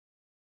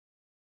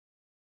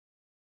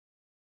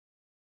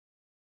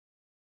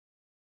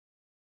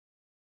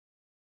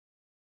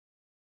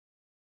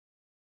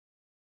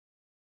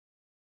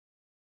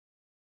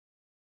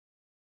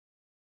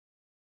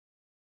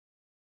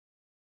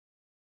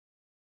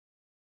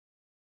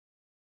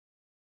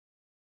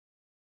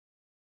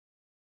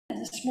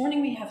this morning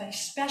we have a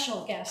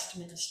special guest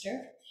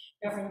minister,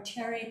 Reverend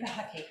Terri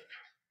Pahucki.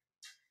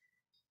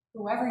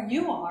 Whoever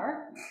you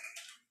are,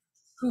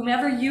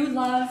 whomever you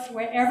love,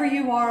 wherever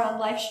you are on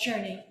life's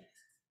journey,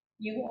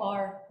 you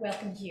are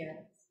welcome here.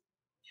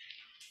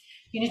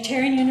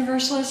 Unitarian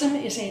Universalism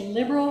is a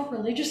liberal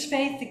religious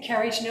faith that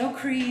carries no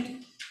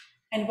creed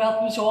and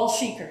welcomes all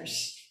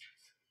seekers.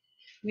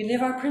 We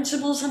live our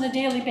principles on a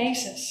daily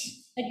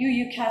basis. At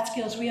UU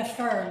Catskills, we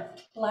affirm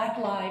Black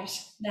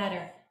Lives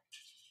Matter.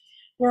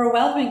 We're a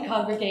welcoming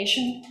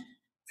congregation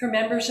for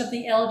members of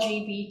the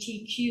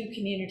LGBTQ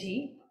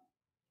community.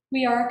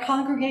 We are a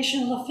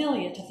congregational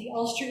affiliate of the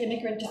Ulster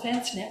Immigrant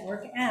Defense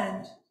Network,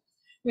 and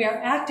we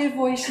are active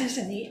voices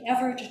in the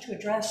effort to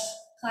address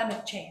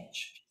climate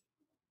change.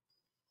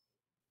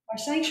 Our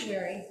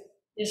sanctuary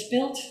is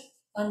built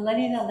on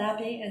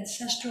Lenni-Lenape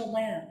ancestral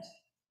land.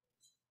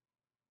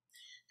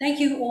 Thank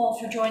you all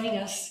for joining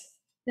us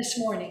this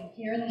morning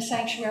here in the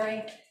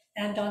sanctuary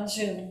and on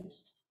Zoom.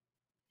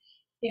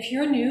 If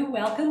you're new,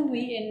 welcome.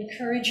 We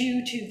encourage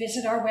you to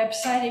visit our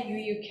website at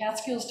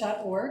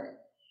uucatskills.org.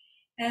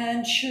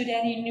 And should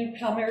any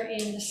newcomer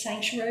in the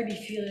sanctuary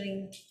be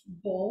feeling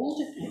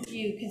bold,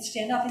 you can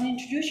stand up and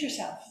introduce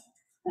yourself.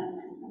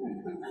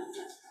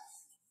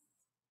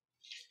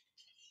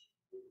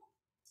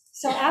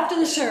 So after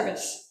the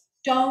service,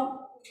 don't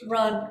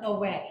run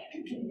away.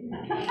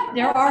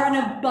 There are an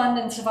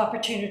abundance of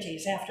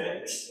opportunities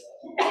afterwards.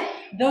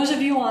 Those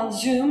of you on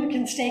Zoom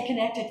can stay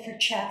connected for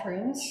chat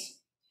rooms.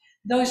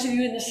 Those of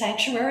you in the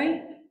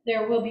sanctuary,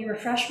 there will be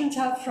refreshments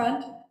out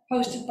front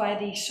hosted by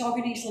the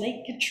Saugerties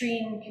Lake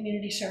Katrine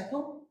Community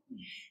Circle.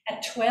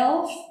 At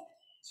 12,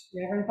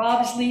 Reverend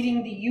Bob is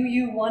leading the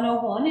UU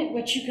 101, at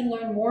which you can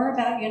learn more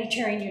about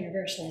Unitarian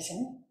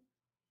Universalism.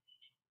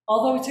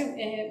 Although it's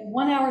a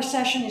 1-hour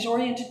session is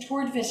oriented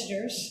toward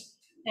visitors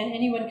and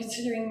anyone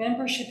considering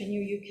membership in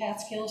UU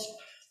Catskills,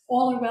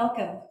 all are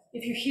welcome.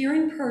 If you're here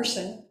in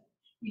person,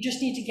 you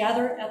just need to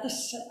gather at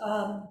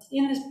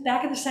in the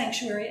back of the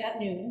sanctuary at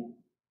noon.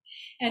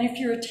 And if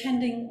you're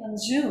attending on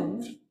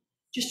Zoom,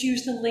 just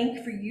use the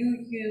link for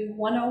UU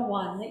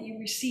 101 that you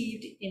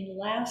received in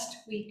last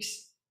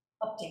week's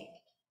update.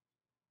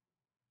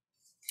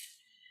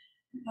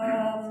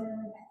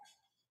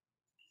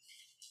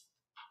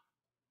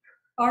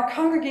 Our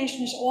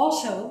congregation is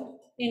also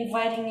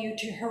inviting you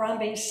to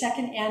Harambe's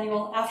second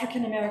annual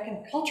African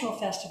American Cultural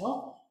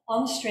Festival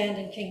on the Strand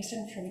in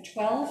Kingston from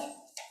 12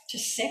 to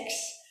 6,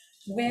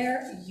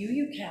 where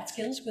UU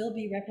Catskills will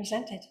be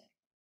represented.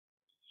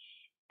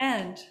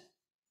 And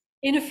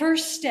in a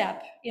first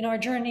step in our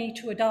journey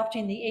to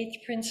adopting the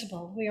 8th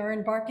principle, we are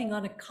embarking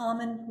on a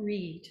common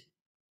read.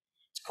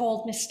 It's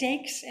called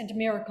Mistakes and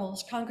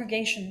Miracles,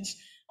 Congregations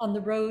on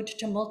the Road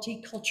to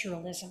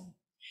Multiculturalism.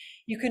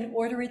 You can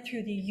order it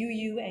through the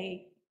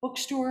UUA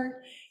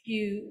bookstore.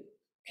 You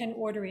can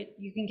order it,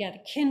 you can get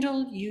a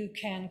Kindle, you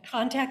can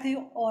contact the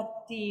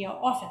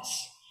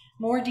office.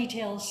 More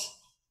details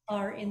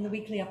are in the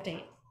weekly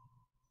update.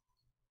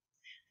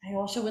 I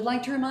also would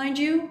like to remind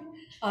you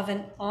of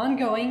an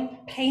ongoing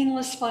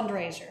painless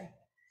fundraiser,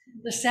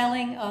 the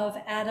selling of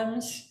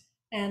Adams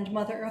and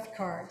Mother Earth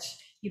cards.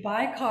 You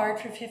buy a card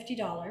for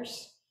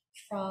 $50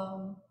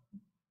 from,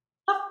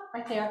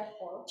 right there,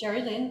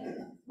 Jerry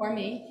Lynn or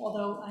me,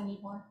 although I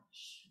need more.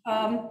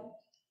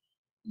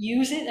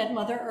 Use it at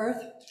Mother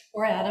Earth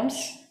or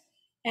Adams,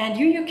 and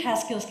UU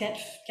Catskills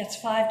gets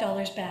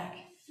 $5 back.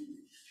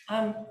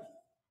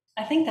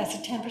 I think that's a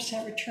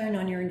 10% return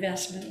on your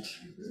investment.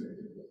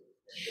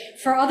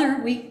 For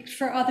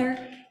other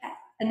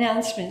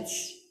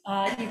announcements,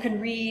 you can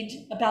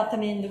read about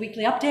them in the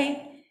weekly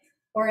update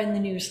or in the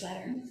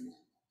newsletter.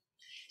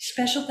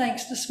 Special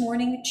thanks this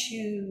morning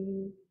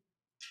to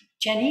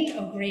Jenny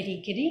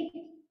O'Grady-Giddy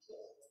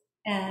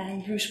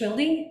and Bruce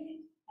Wilde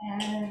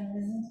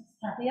and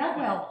Kathy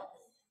Atwell,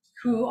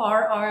 who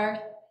are our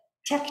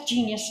tech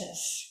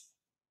geniuses.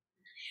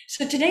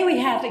 So today we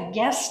have a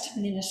guest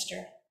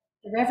minister,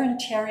 the Reverend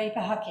Terri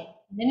Pahucki,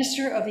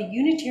 minister of the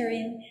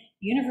Unitarian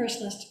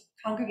Universalist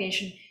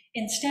congregation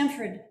in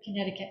Stamford,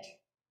 Connecticut.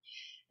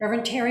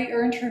 Reverend Terri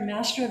earned her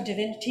Master of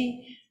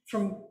Divinity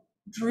from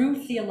Drew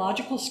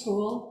Theological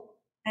School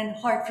and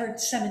Hartford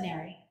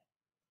Seminary,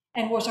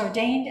 and was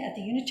ordained at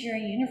the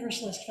Unitarian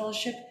Universalist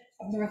Fellowship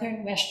of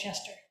Northern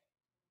Westchester,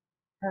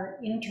 her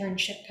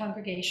internship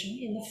congregation,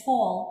 in the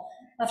fall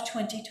of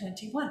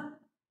 2021.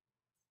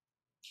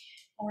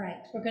 All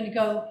right, we're going to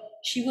go,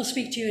 she will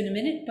speak to you in a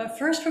minute, but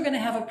first we're going to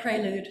have a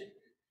prelude.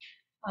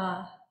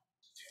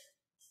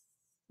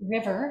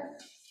 River,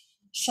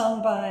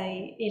 sung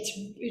by,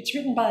 it's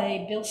written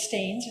by Bill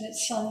Staines and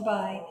it's sung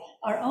by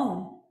our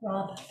own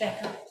Rob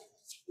Becker.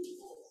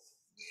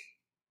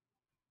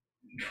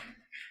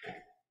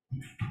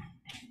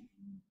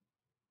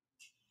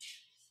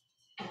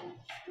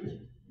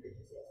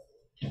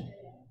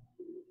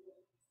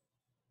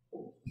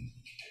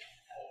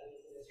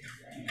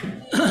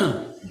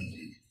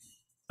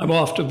 I'm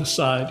off to the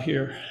side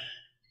here.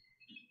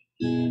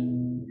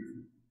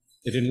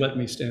 They didn't let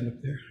me stand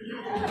up there.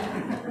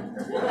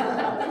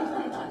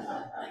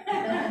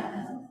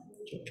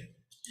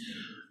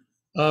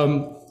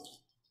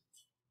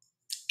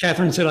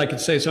 Catherine said I could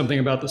say something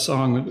about the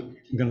song that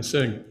I'm going to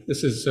sing.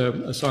 This is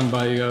a song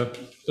by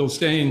Bill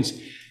Staines,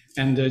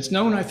 and it's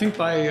known, I think,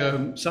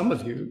 by some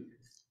of you.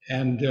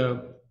 And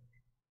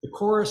the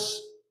chorus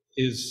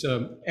is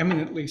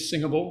eminently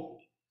singable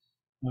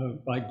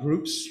by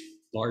groups,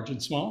 large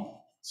and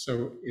small.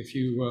 So if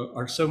you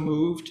are so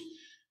moved,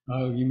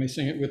 you may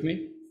sing it with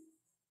me.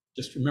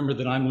 Just remember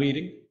that I'm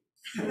leading.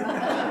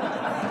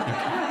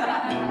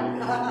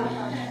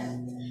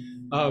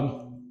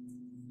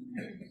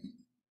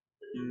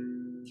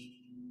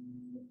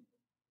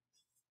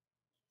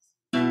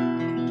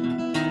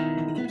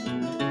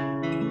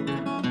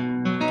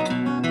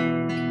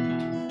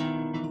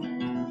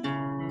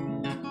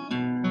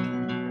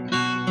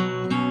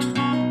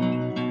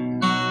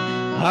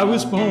 I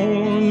was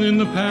born in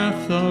the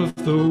path of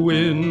the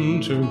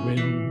winter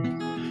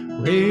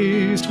wind,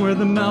 raised where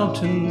the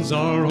mountains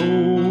are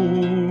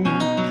old.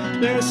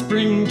 Their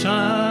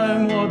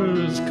springtime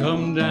waters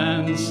come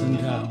dancing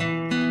down.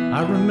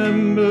 I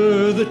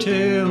remember the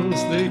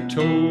tales they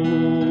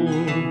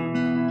told,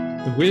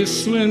 the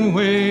whistling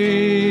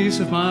ways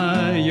of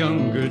my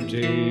younger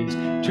days,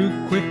 too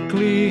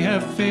quickly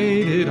have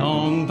faded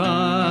on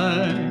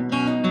by.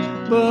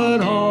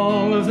 But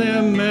all of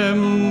their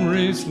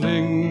memories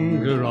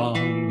linger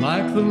on,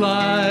 like the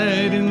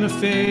light in the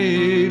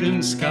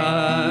fading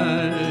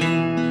sky.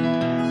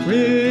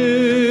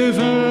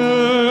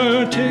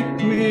 River,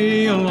 take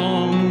me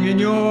along in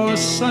your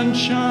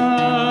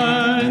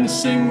sunshine,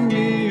 sing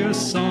me a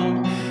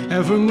song,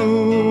 ever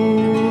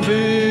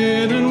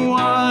moving and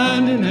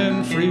winding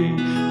and free.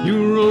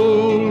 You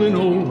rolling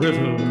old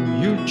river,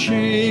 you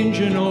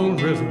changing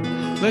old river,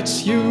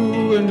 let's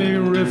you and me,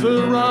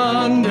 river,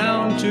 run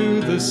down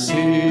to the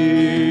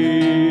sea.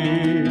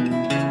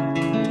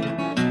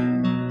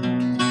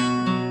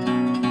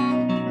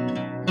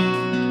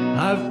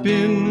 I've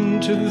been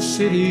to the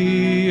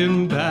city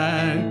and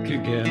back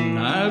again.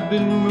 I've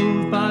been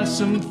moved by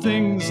some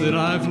things that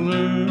I've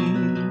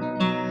learned.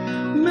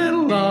 Met a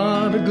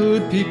lot of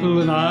good people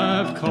and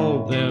I've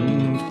called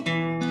them.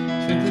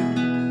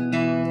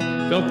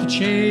 Felt the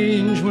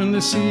change when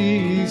the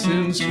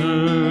seasons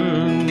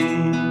turn.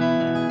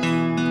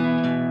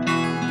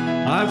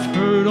 I've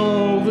heard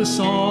all the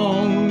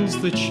songs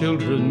the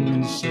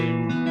children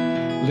sing,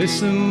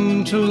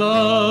 listened to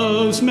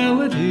love's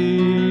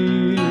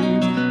melodies.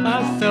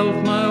 I felt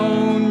my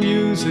own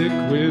music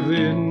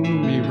within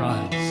me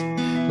rise,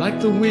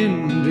 like the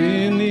wind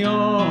in the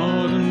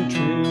autumn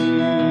trees.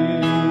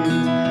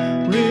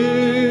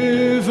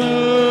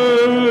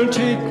 River,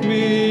 take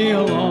me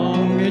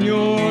along in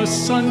your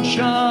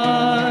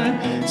sunshine,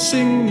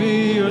 sing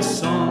me a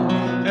song,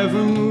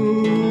 ever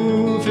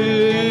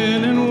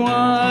moving and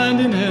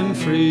winding and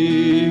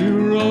free.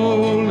 You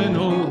rolling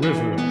old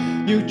river,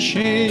 you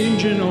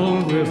changing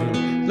old river,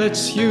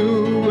 let's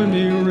you and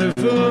me,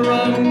 river,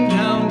 run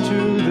down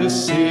to the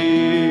sea.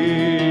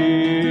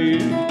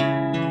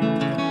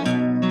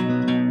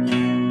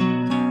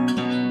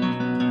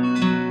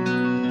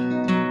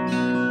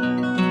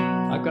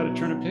 I've got to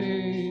turn a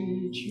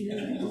page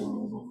here.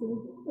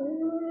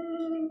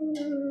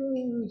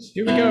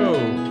 Here we go.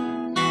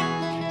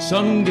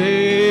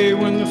 Someday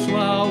when the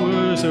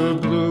flowers are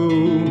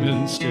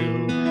blooming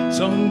still,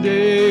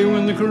 someday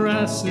when the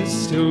grass is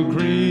still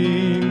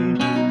green,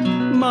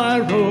 my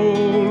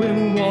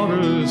rolling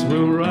waters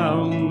will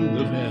round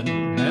the bend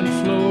and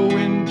flow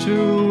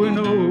into an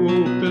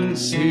open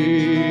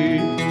sea.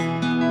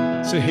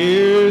 So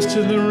here's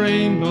to the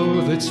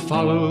rainbow that's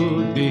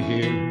followed me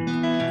here.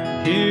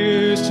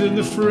 Here's to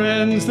the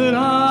friends that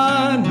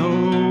I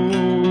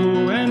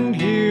know, and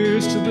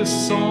here's to the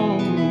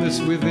song that's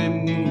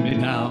within me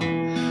now.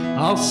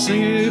 I'll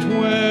sing it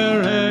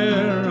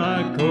wherever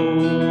I go.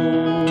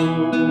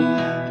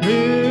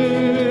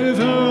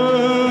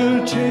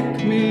 River,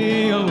 take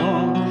me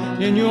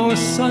along in your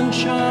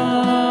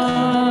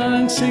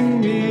sunshine, sing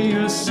me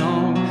a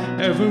song,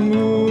 ever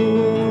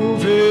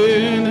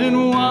moving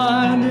and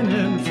winding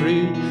and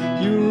free.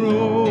 You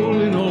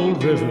rolling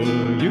old river,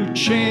 you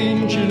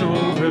changing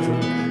old river,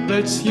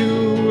 let's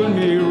you and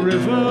me,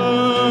 river,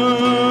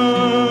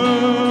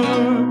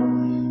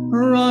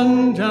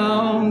 run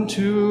down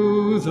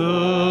to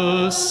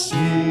the sea.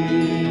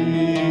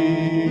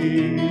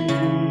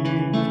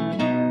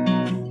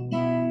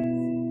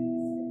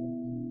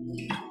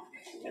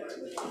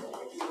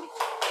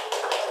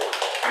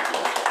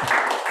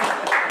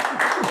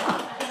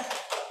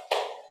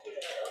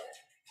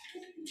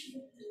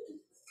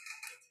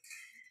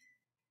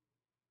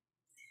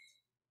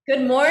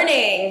 Good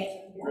morning.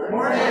 Good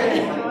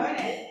morning. Good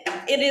morning.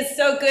 It is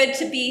so good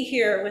to be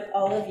here with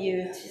all of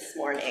you this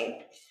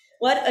morning.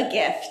 What a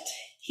gift,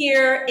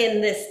 here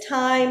in this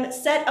time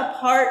set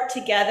apart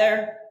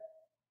together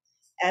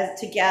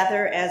to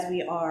gather as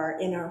we are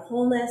in our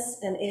wholeness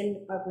and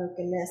in our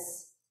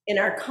brokenness, in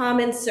our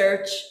common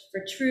search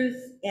for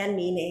truth and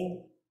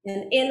meaning,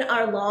 and in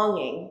our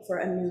longing for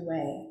a new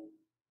way.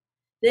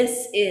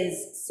 This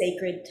is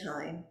sacred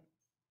time.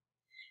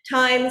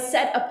 Time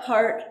set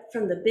apart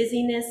from the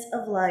busyness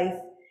of life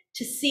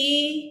to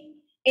see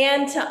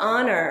and to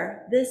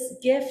honor this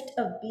gift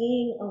of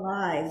being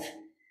alive,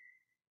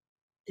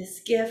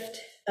 this gift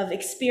of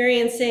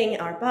experiencing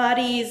our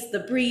bodies, the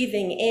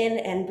breathing in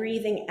and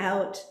breathing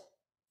out,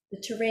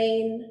 the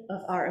terrain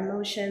of our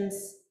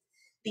emotions,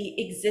 the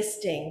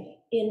existing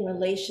in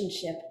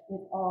relationship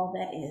with all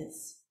that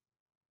is.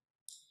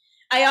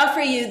 I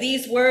offer you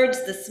these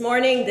words this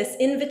morning, this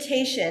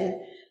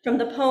invitation from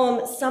the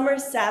poem Summer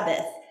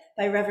Sabbath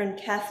by Reverend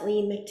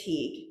Kathleen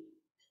McTeague.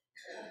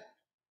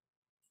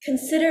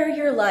 Consider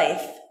your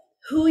life,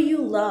 who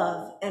you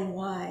love and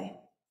why.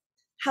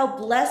 How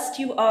blessed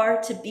you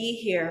are to be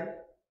here,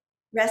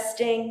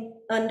 resting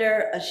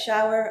under a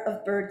shower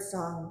of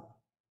birdsong.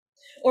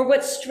 Or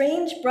what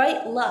strange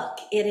bright luck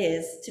it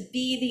is to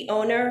be the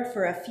owner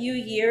for a few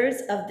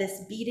years of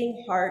this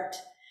beating heart,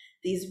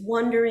 these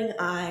wondering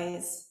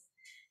eyes,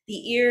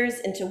 the ears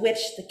into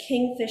which the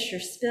kingfisher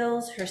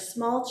spills her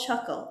small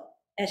chuckle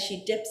as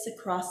she dips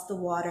across the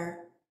water.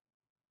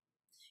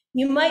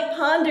 You might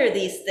ponder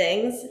these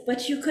things,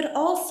 but you could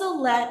also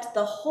let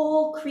the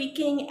whole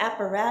creaking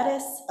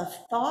apparatus of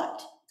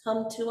thought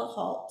come to a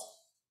halt.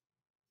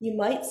 You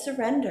might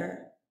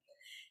surrender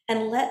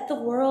and let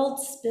the world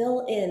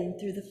spill in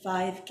through the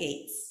 5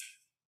 gates.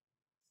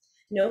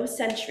 No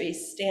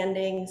sentries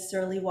standing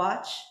surly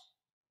watch,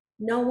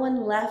 no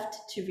one left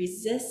to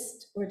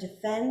resist or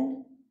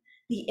defend.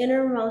 The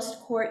innermost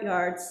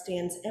courtyard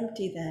stands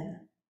empty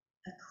then,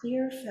 a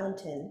clear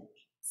fountain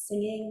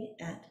singing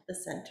at the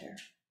center.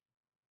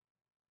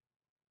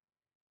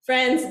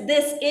 Friends,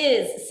 this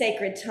is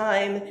sacred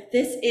time.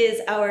 This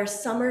is our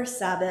summer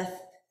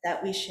Sabbath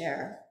that we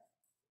share.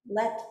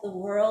 Let the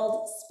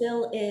world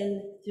spill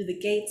in through the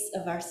gates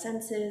of our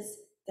senses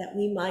that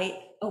we might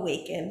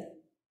awaken.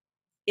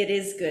 It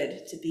is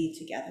good to be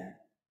together.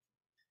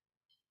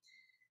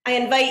 I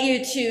invite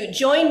you to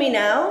join me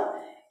now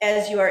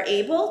as you are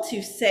able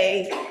to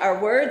say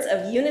our words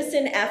of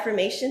unison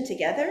affirmation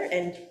together,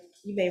 and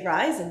you may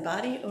rise in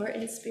body or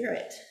in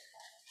spirit.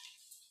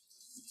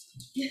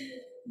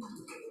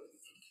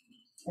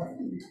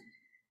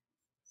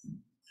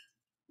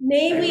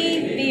 May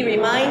we be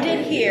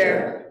reminded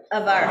here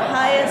of our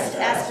highest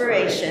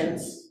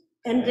aspirations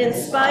and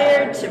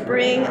inspired to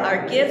bring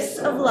our gifts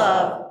of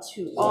love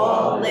to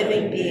all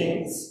living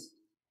beings.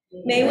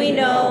 May we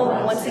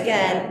know once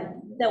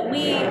again that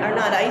we are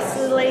not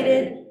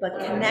isolated,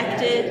 but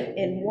connected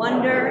in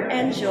wonder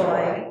and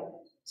joy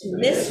to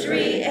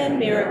mystery and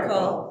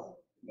miracle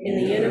in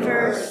the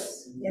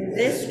universe, in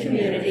this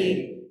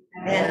community,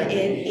 and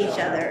in each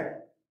other.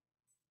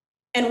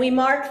 And we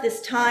mark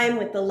this time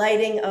with the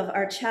lighting of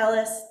our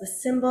chalice, the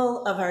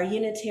symbol of our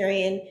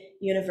Unitarian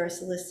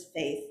Universalist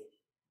faith.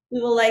 We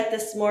will light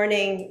this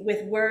morning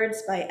with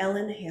words by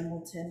Ellen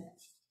Hamilton.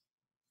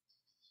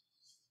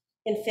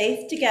 In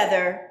faith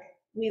together,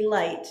 we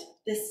light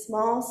this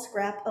small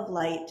scrap of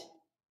light,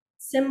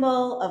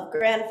 symbol of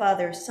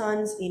Grandfather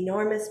Sun's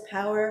enormous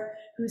power,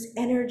 whose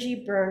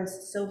energy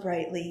burns so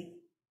brightly.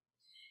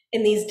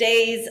 In these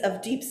days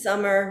of deep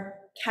summer,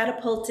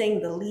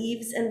 catapulting the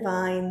leaves and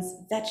vines,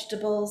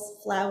 vegetables,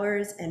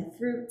 flowers, and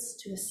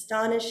fruits to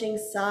astonishing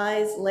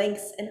size,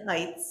 lengths, and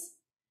heights,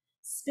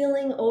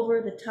 spilling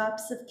over the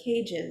tops of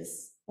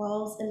cages,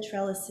 walls, and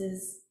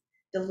trellises,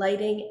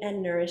 delighting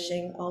and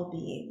nourishing all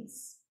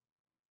beings.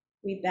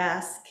 We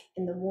bask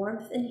in the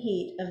warmth and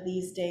heat of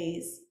these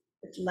days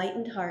with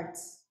lightened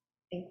hearts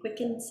and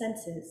quickened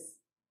senses,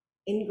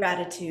 in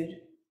gratitude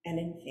and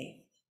in faith.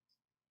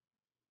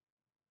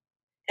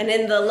 And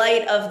in the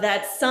light of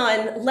that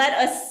sun, let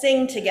us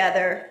sing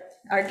together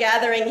our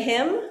gathering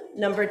hymn,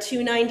 number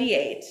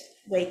 298,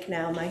 Wake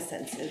Now My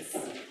Senses.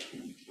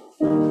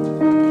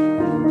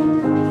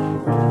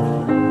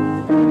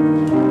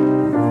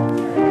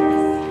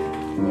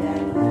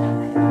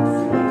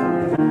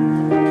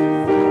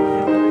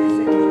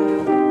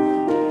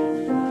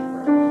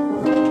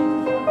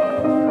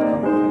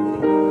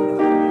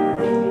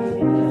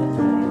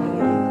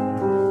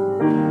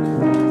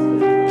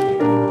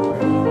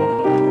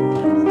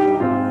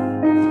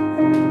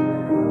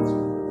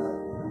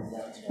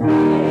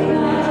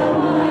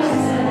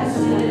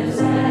 Senses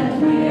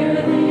and hear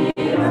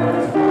the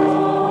earth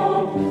roar.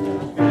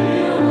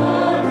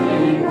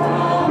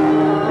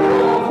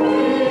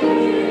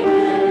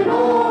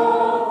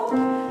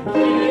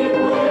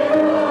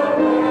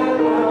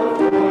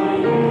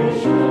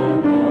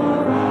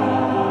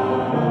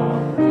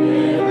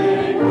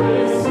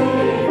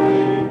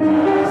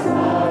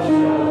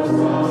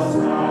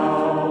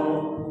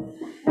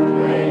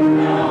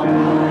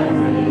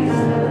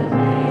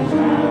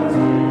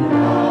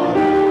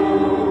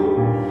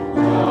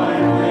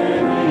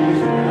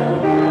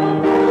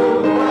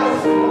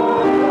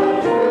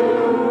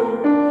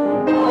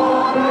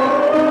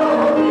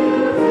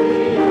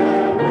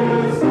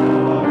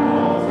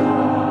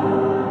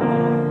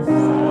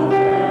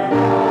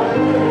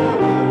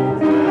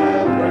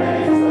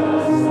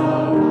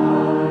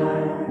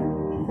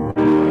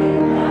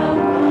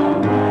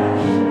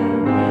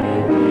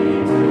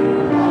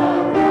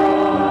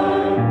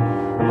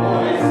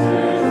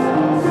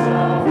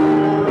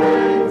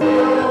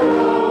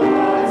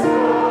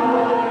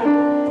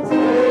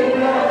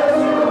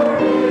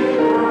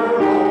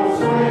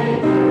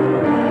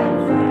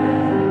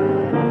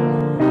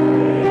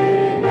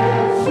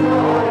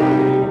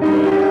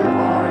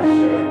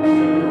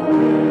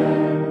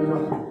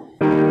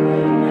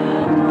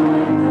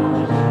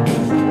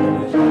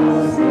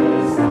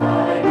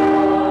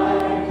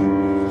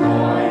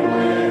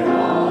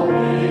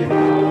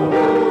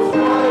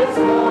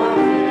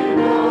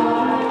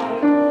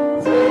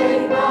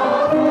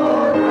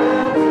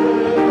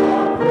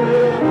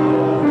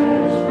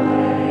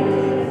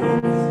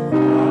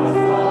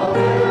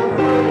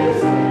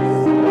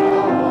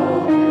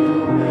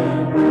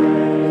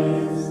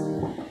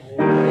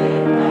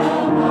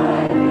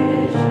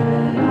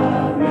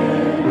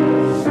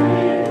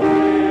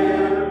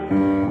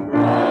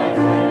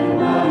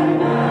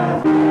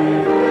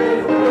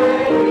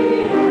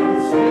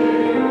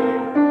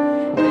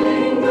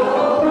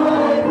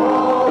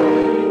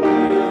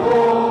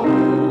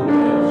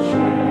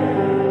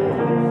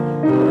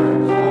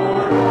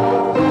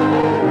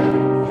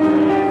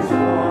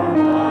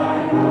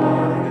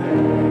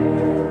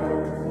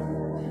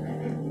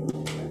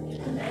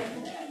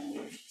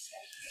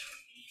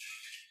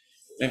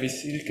 Maybe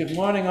seated. Good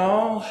morning,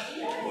 all.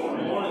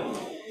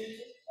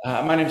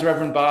 My name is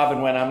Reverend Bob,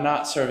 and when I'm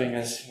not serving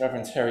as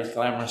Reverend Terry's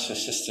glamorous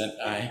assistant,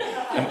 I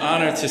am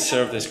honored to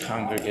serve this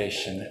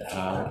congregation,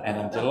 and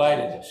I'm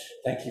delighted.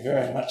 Thank you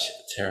very much,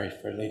 Terry,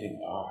 for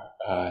leading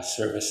our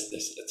service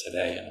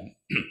today, and I'm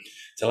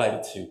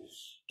delighted to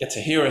get to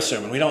hear a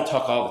sermon. We don't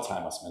talk all the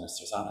time, us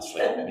ministers,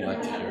 honestly. We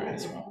like to hear it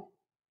as well.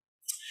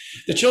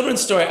 The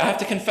children's story, I have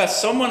to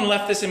confess, someone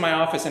left this in my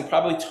office and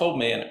probably told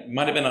me, and it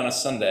might have been on a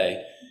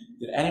Sunday.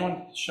 Did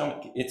anyone show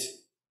me?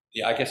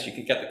 Yeah, I guess you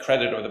could get the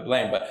credit or the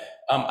blame, but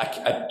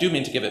I do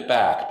mean to give it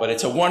back. But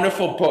it's a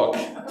wonderful book.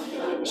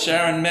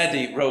 Sharon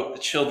Meddy wrote the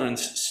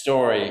children's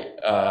story,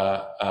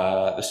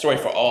 the story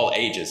for all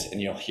ages, and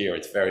you'll hear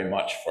it's very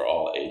much for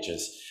all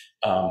ages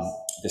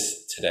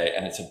this today.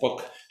 And it's a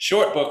book,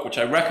 short book, which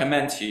I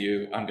recommend to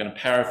you. I'm going to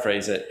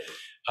paraphrase it.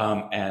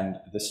 And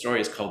the story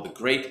is called The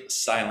Great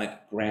Silent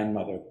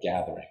Grandmother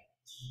Gathering.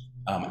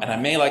 And I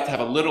may like to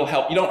have a little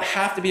help. You don't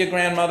have to be a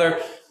grandmother,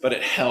 but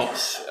it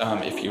helps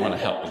if you want to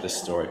help with this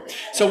story.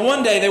 So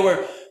one day there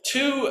were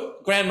two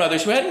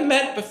grandmothers who hadn't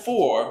met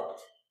before,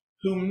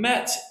 who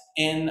met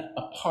in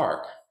a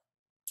park.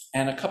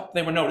 And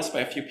they were noticed by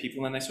a few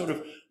people, and they sort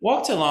of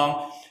walked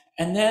along,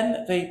 and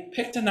then they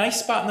picked a nice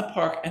spot in the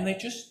park, and they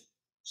just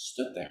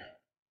stood there.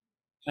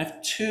 I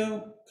have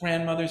two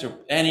grandmothers, or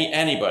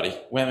anybody,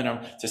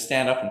 women, to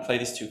stand up and play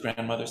these two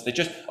grandmothers. They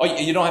just, oh,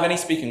 you don't have any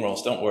speaking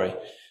roles, don't worry.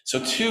 So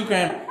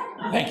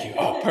thank you.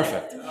 Oh,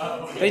 perfect.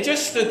 They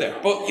just stood there.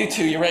 Both you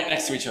two, you're right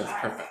next to each other.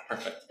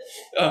 Perfect.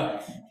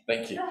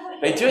 Thank you.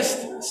 They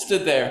just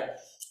stood there,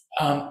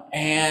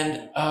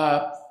 and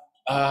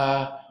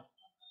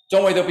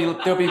don't worry,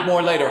 there'll be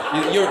more later.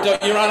 You're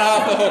on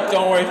off the hook.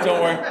 Don't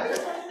worry.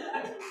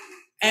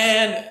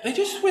 And they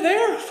just were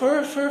there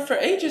for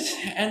ages,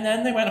 and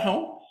then they went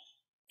home,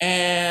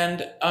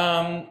 and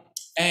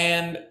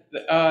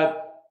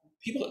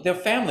people, their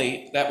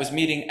family that was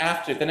meeting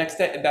after the next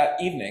day, that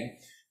evening,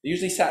 they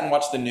usually sat and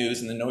watched the news,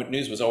 and the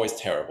news was always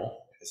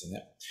terrible, isn't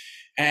it?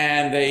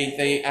 And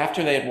they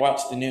after they had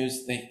watched the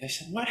news, they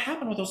said, "What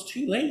happened with those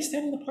two ladies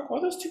standing in the park?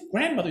 What were those two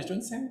grandmothers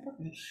doing standing in the park?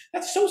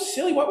 That's so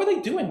silly. What were they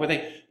doing? Were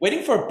they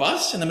waiting for a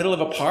bus in the middle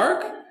of a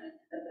park?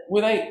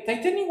 Weren't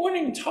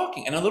even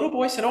talking." And a little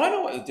boy said, "Oh, I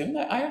know what they're doing."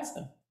 I asked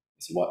them. I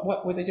said,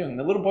 "What were they doing?" And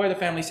the little boy of the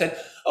family said,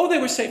 "Oh, they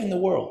were saving the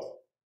world."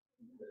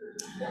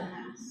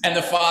 And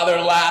the father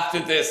laughed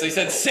at this. They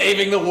said,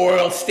 saving the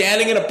world,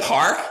 standing in a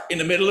park in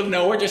the middle of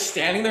nowhere, just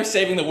standing there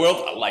saving the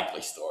world. A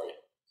likely story.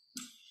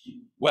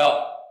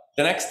 Well,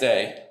 the next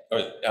day,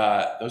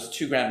 those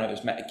two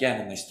grandmothers met again,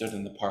 and they stood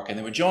in the park, and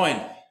they were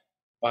joined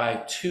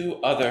by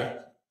two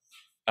other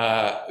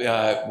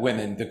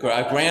women, the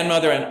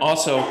grandmother and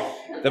also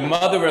the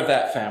mother of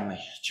that family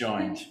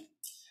joined.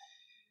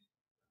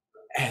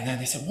 And then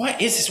they said,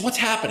 "What is this? What's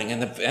happening?"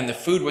 And the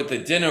food with the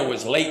dinner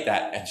was late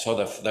and so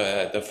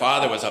the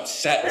father was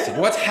upset and said,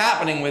 "What's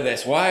happening with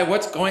this?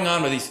 What's going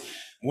on with these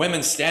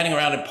women standing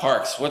around in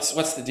parks?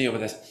 What's the deal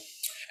with this?"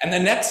 And the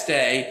next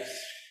day,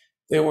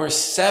 there were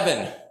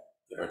 7,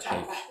 give or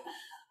take,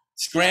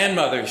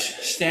 grandmothers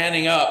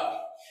standing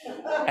up.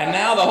 And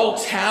now the whole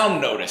town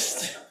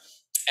noticed.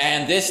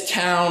 And this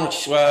town,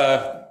 which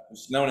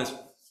was known as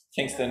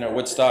Kingston or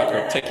Woodstock,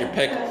 or take your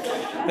pick,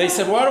 they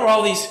said, "What are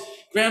all these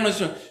grandmas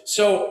doing?"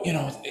 So, there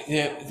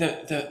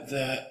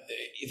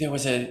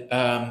was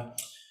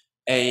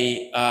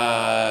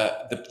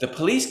the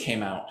police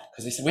came out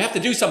because they said, "We have to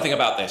do something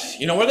about this.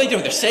 What are they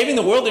doing? They're saving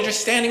the world. They're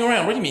just standing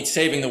around. What do you mean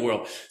saving the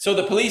world?" So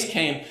the police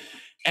came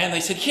and they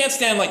said, "You can't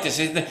stand like this.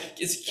 You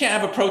can't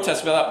have a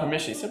protest without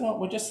permission." He said, "Well,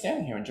 we're just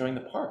standing here enjoying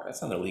the park.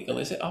 That's not illegal,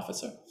 is it,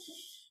 officer?"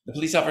 The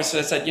police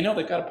officer said,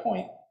 "They've got a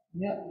point.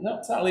 Yeah, no,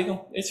 it's not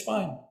illegal. It's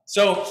fine."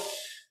 So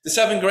the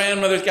 7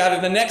 grandmothers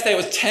gathered. The next day it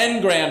was 10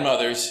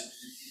 grandmothers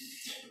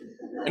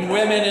and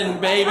women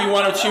and maybe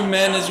 1 or 2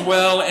 men as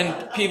well.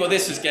 And people,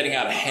 this is getting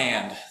out of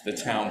hand, the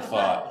town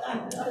thought.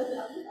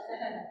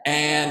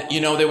 And,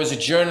 there was a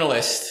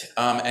journalist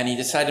and he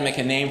decided to make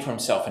a name for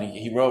himself. And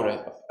he wrote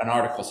an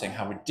article saying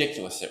how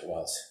ridiculous it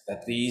was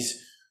that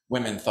these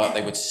women thought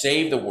they would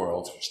save the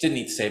world, which didn't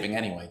need saving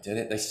anyway, did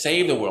it? They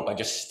saved the world by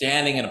just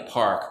standing in a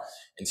park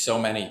and so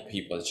many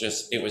people.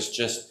 It was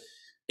just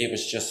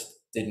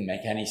didn't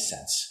make any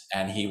sense.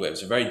 And it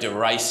was a very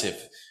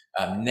derisive,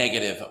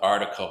 negative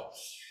article.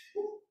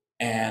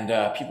 And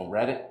people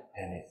read it,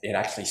 and it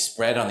actually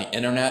spread on the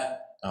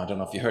internet. I don't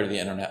know if you heard of the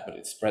internet, but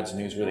it spreads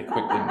news really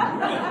quickly.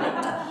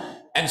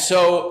 And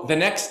so the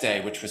next day,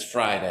 which was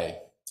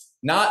Friday,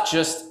 not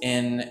just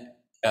in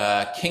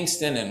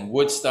Kingston and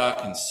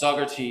Woodstock and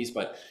Saugerties,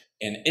 but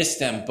in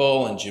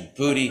Istanbul and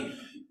Djibouti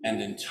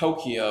and in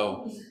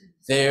Tokyo,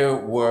 there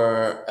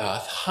were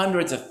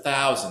hundreds of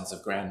thousands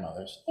of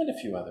grandmothers, and a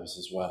few others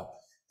as well,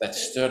 that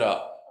stood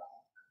up.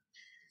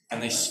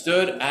 And they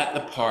stood at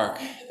the park.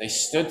 They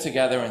stood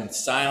together in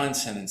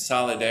silence and in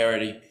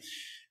solidarity.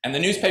 And the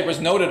newspapers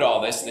noted all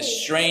this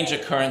strange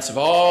occurrence of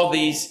all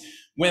these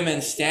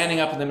women standing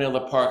up in the middle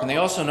of the park. And they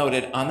also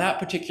noted on that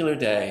particular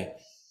day,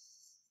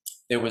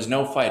 there was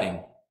no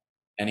fighting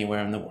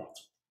anywhere in the world.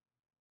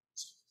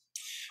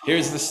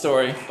 Here's the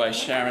story by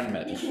Sharon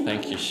Meadow.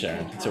 Thank you,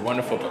 Sharon. It's a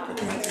wonderful book.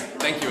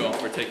 Thank you all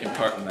for taking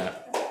part in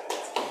that.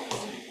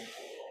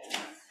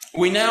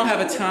 We now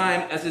have a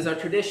time, as is our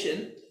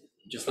tradition,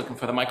 just looking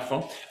for the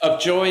microphone, of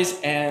joys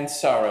and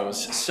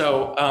sorrows.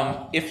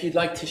 So if you'd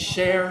like to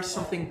share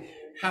something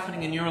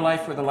happening in your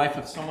life or the life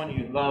of someone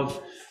you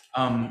love,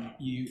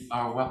 you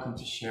are welcome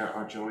to share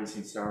our joys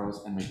and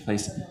sorrows, and we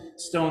place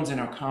stones in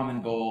our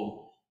common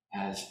bowl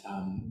as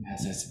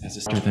a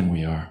stronger than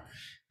we are,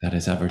 that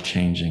is ever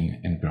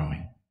changing and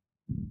growing.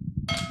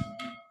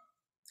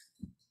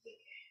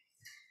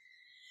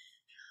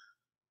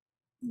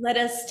 Let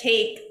us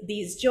take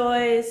these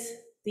joys,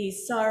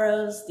 these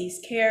sorrows, these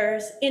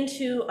cares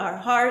into our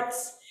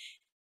hearts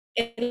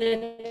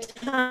in a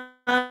time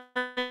of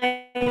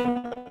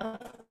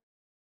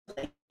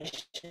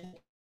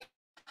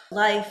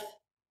life,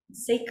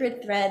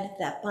 sacred thread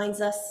that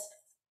binds us.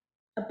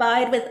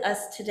 Abide with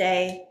us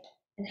today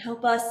and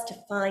help us to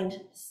find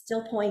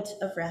still point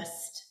of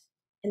rest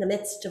in the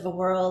midst of a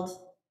world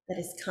that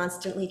is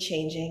constantly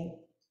changing.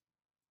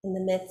 In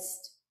the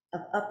midst of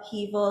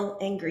upheaval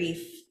and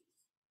grief,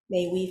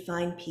 may we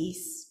find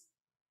peace.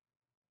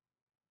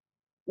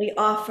 We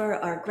offer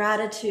our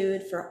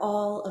gratitude for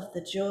all of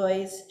the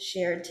joys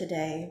shared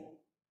today,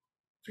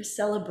 for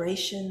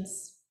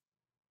celebrations,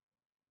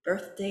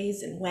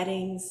 birthdays and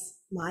weddings,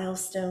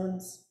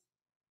 milestones,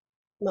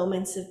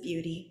 moments of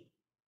beauty.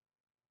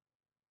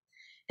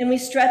 And we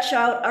stretch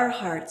out our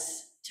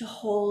hearts to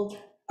hold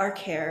our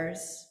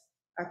cares,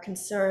 our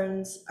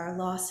concerns, our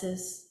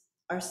losses,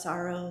 our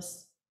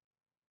sorrows.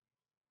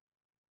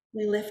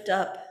 We lift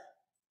up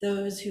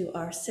those who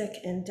are sick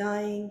and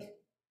dying,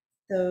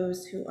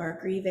 those who are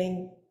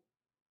grieving,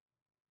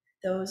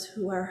 those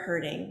who are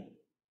hurting,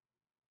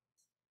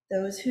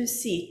 those who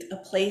seek a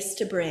place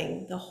to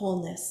bring the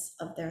wholeness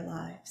of their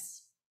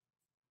lives.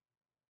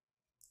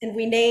 And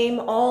we name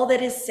all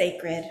that is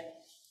sacred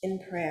in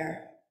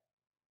prayer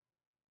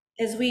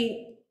as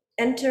we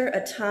enter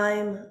a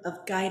time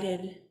of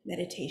guided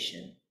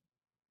meditation.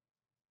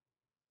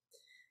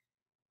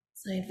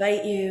 So I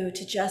invite you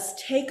to just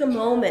take a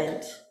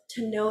moment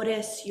to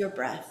notice your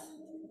breath.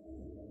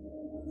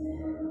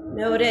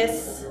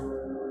 Notice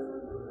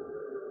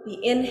the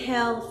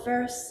inhale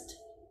first,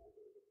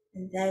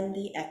 and then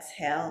the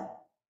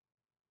exhale.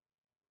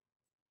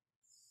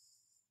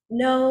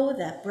 Know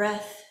that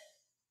breath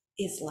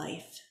is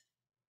life.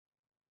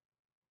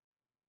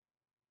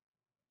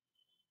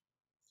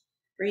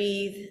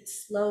 Breathe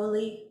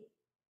slowly,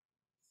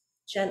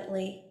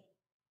 gently.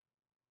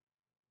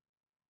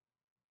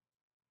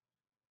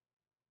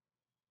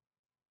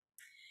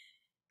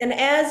 And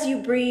as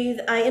you breathe,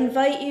 I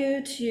invite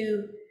you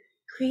to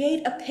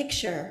create a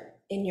picture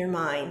in your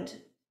mind,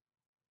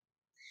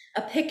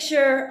 a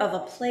picture of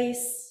a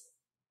place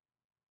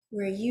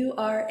where you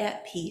are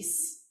at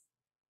peace,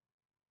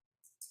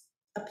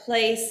 a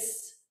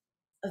place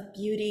of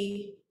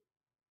beauty,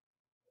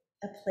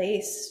 a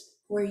place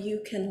where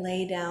you can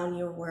lay down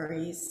your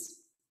worries.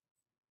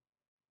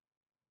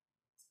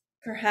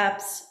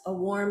 Perhaps a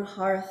warm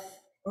hearth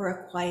or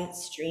a quiet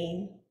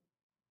stream,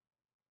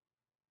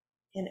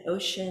 an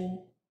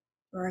ocean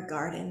or a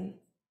garden.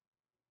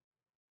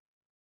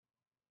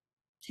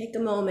 Take a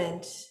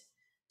moment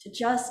to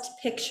just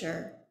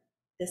picture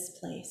this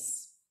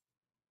place.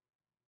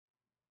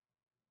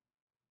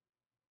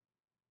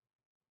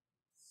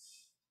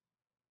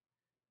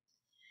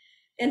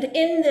 And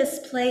in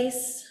this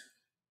place,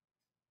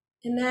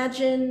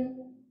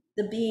 imagine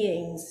the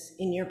beings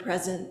in your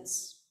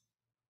presence.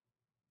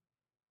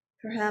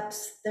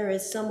 Perhaps there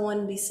is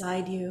someone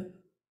beside you,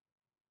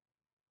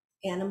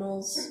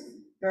 animals,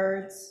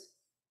 birds.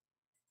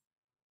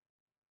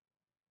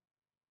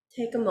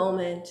 Take a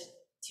moment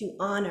to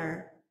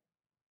honor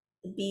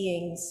the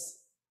beings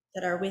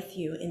that are with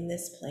you in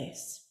this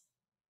place,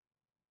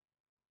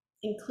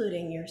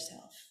 including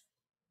yourself.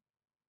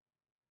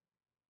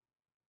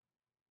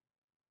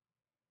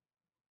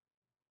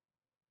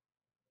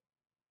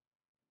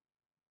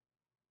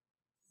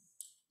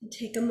 And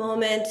take a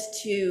moment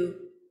to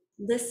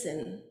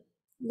listen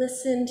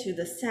to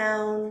the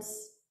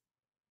sounds.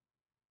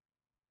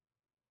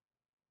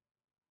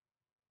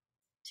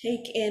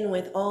 Take in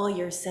with all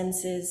your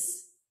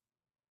senses,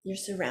 your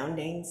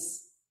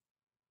surroundings,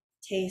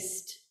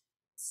 taste,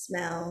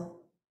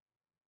 smell,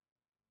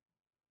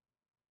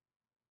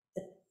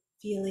 the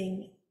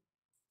feeling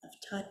of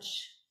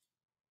touch.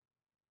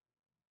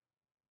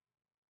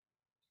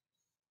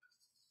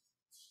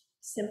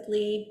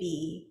 Simply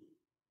be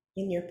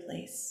in your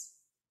place.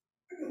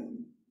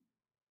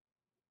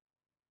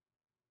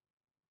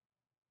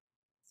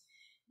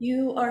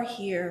 You are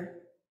here.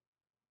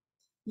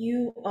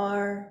 You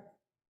are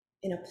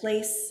in a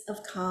place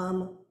of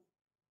calm,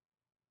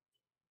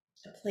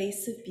 a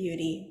place of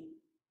beauty,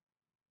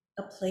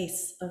 a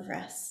place of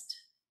rest.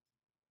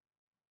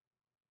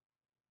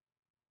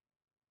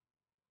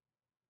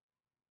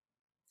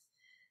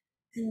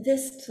 And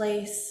this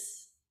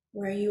place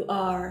where you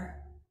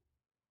are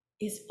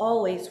is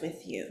always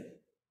with you.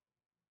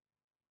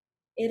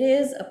 It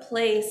is a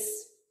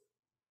place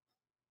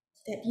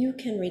that you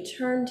can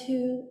return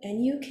to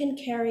and you can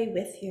carry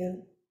with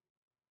you,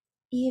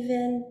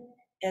 even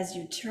as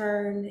you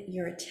turn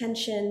your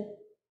attention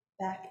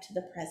back to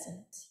the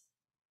present,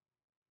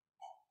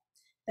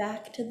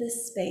 back to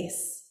this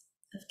space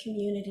of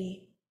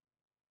community.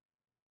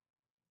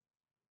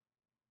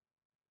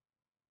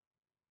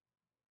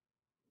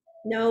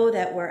 Know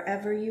that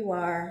wherever you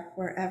are,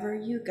 wherever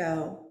you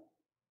go,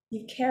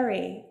 you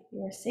carry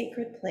your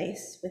sacred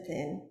place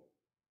within.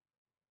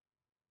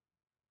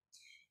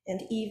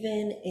 And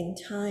even in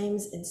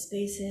times and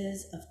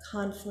spaces of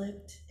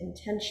conflict and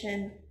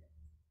tension,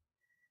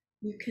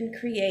 you can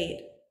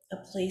create a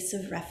place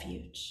of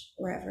refuge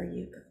wherever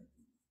you go.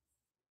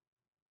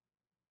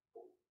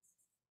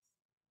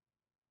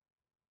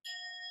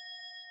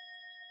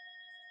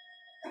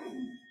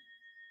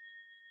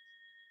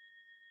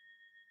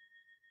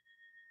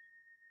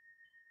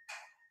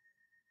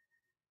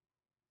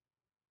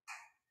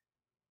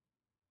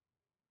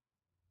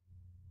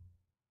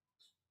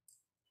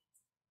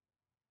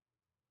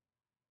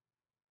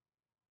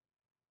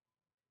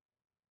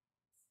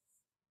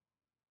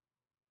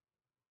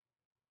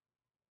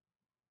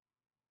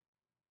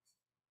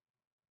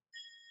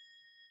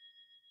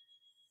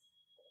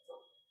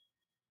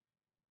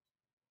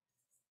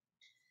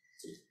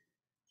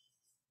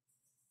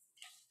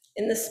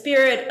 In the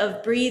spirit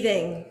of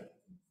breathing,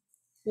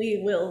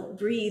 we will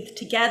breathe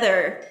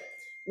together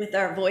with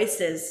our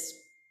voices.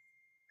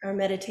 Our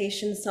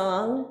meditation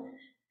song,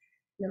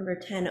 number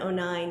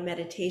 1009,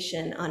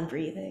 Meditation on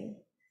Breathing.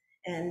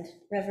 And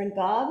Reverend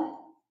Bob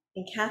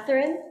and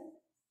Catherine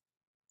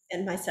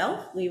and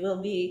myself, we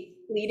will be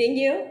leading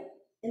you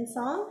in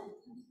song.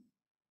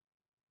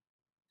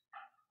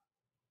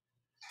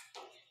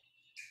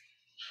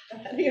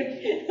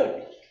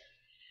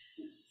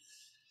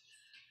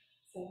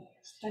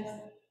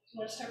 You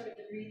want to start with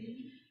the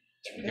breathing?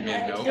 Give me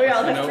a note. Here are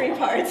all the three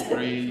parts.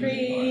 Breathe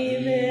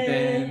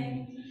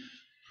in,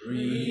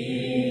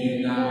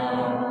 breathe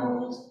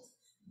out,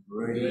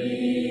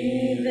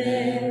 breathe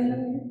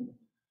in,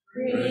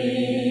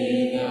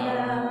 breathe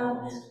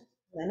out.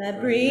 When I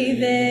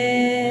breathe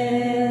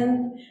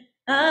in,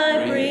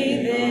 I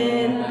breathe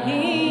in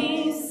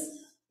peace.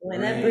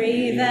 When I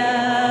breathe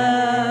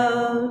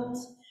out,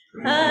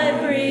 I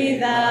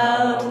breathe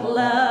out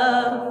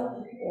love.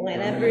 When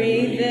I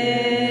breathe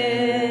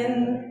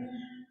in,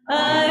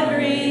 I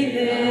breathe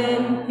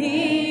in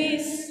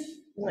peace.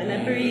 When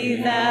I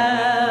breathe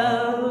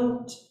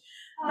out,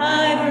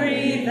 I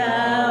breathe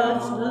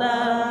out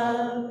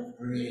love.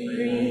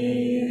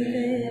 Breathe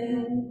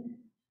in,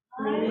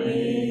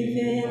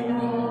 breathe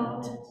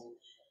out,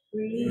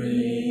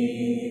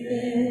 breathe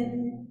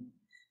in,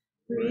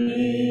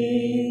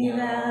 breathe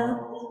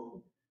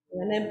out.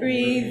 When I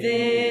breathe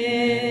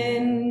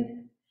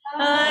in,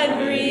 I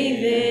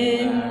breathe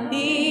in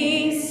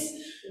peace.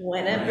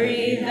 When I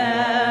breathe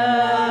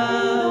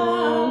out,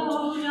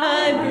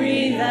 I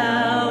breathe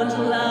out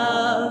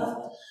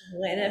love.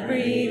 When I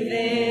breathe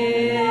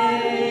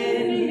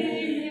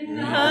in,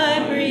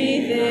 I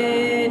breathe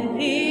in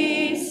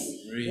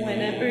peace.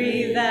 When I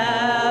breathe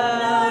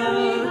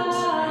out,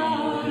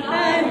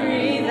 I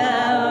breathe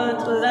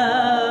out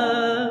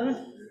love.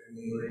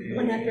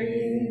 When I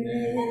breathe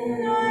in,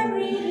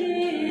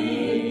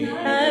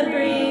 I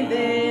breathe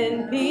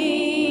in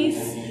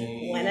peace.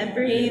 When I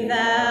breathe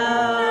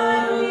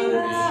out,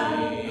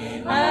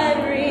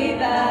 I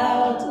breathe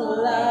out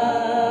love.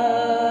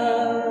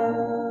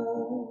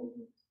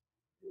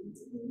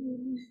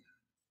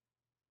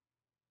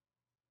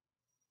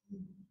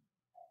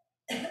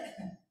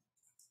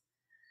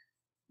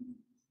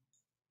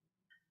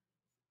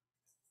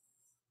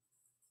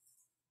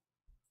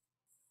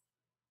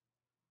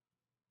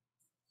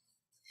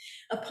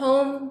 A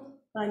poem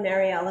by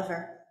Mary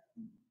Oliver.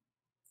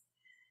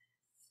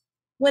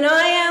 When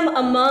I am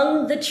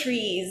among the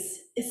trees,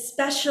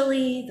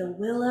 especially the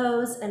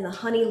willows and the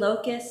honey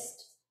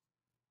locust,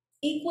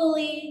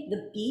 equally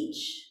the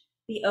beech,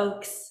 the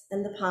oaks,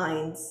 and the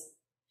pines,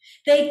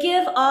 they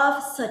give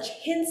off such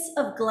hints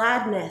of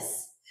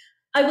gladness.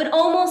 I would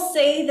almost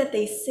say that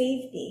they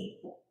save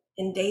me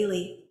in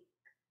daily.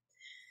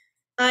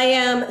 I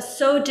am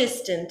so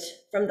distant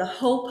from the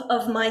hope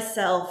of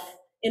myself,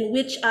 in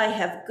which I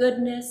have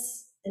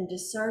goodness and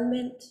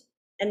discernment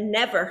and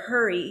never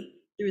hurry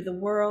through the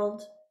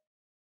world,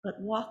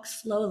 but walk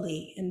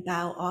slowly and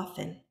bow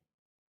often.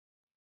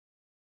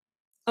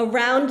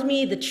 Around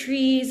me, the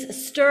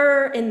trees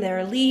stir in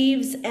their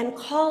leaves and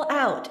call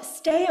out,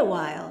 "Stay a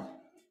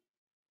while."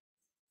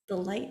 The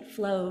light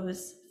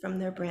flows from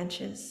their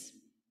branches,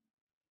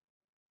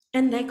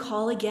 and they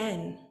call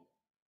again.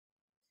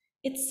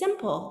 It's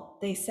simple,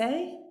 they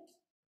say,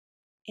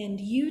 and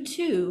you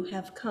too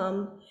have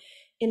come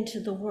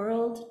into the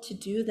world to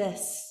do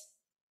this,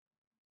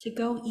 to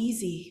go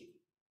easy,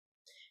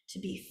 to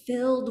be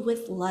filled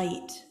with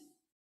light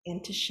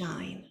and to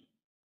shine.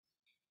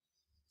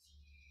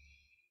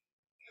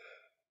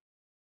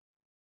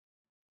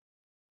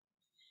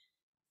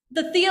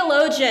 The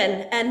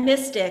theologian and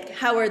mystic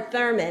Howard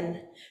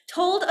Thurman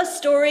told a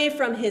story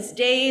from his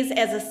days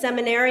as a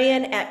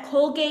seminarian at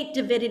Colgate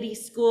Divinity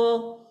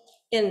School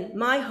in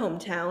my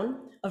hometown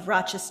of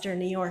Rochester,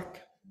 New York.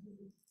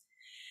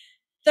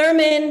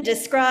 Thurman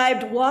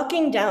described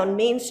walking down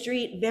Main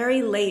Street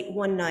very late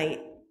one night.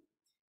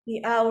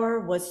 The hour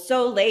was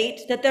so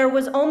late that there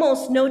was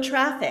almost no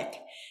traffic,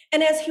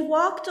 and as he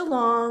walked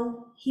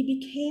along, he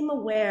became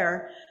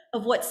aware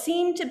of what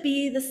seemed to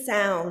be the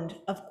sound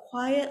of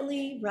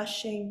quietly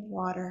rushing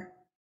water.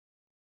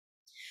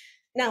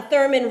 Now,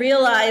 Thurman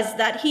realized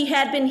that he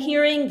had been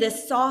hearing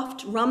this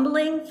soft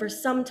rumbling for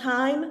some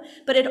time,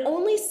 but had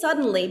only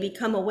suddenly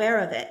become aware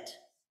of it.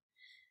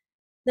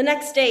 The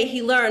next day,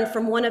 he learned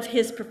from one of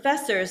his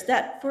professors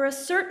that for a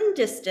certain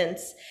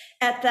distance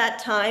at that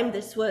time,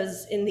 this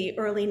was in the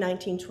early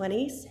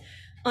 1920s,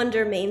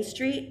 under Main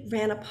Street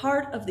ran a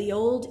part of the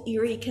old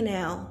Erie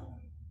Canal.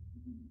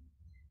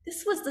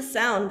 This was the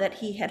sound that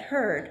he had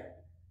heard.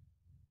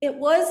 It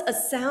was a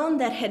sound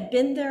that had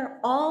been there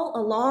all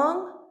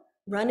along,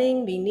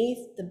 running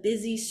beneath the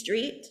busy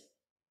street.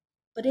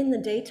 But in the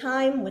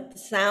daytime, with the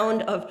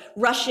sound of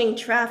rushing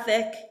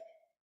traffic,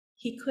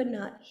 he could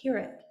not hear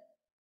it.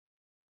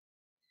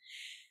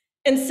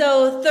 And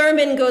so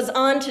Thurman goes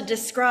on to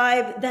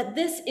describe that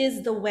this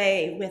is the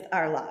way with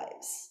our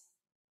lives.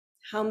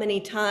 How many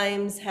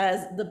times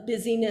has the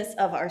busyness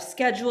of our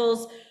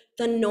schedules,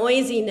 the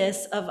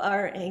noisiness of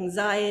our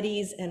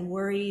anxieties and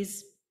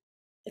worries,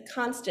 the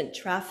constant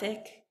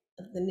traffic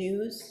of the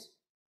news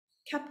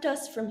kept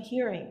us from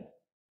hearing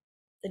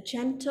the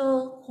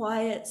gentle,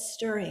 quiet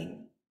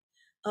stirring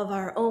of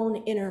our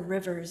own inner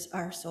rivers,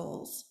 our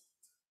souls?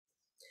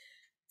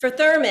 For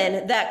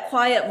Thurman, that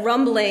quiet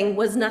rumbling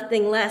was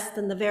nothing less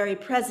than the very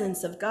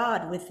presence of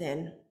God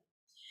within.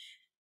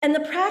 And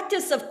the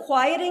practice of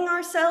quieting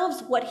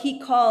ourselves, what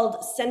he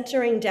called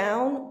centering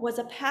down, was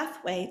a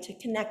pathway to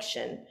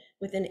connection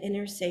with an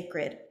inner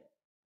sacred,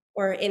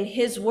 or in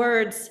his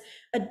words,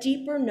 a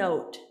deeper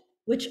note,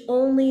 which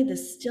only the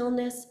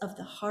stillness of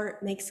the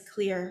heart makes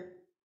clear,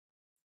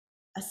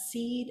 a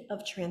seed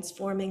of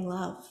transforming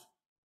love.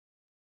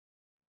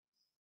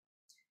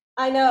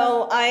 I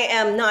know I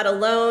am not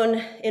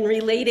alone in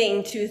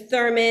relating to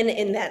Thurman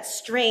in that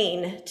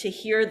strain to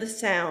hear the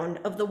sound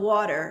of the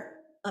water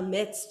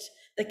amidst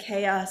the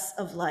chaos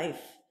of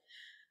life,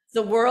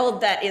 the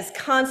world that is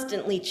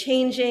constantly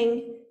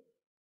changing,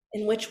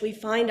 in which we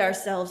find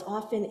ourselves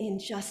often in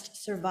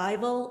just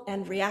survival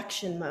and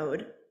reaction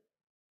mode.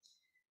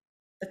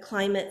 The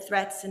climate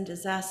threats and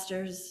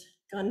disasters,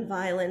 gun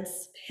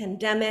violence,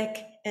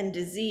 pandemic and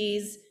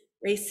disease,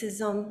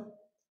 racism,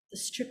 the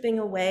stripping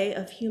away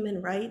of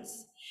human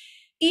rights.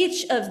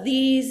 Each of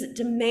these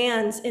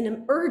demands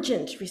an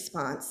urgent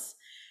response,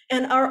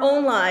 and our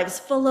own lives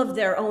full of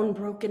their own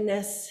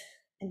brokenness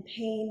and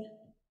pain,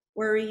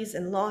 worries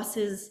and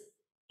losses,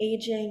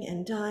 aging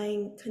and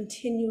dying,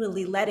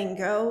 continually letting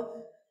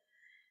go.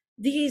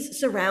 These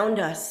surround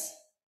us.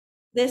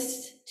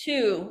 This,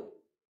 too,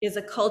 is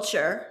a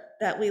culture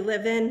that we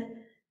live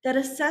in that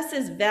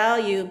assesses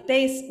value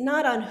based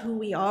not on who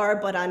we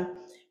are, but on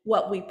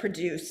what we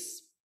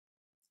produce.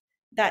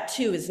 That,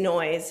 too, is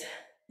noise.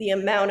 The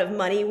amount of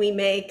money we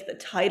make, the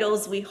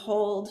titles we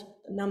hold,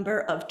 the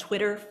number of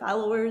Twitter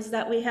followers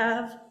that we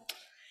have.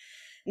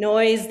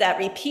 Noise that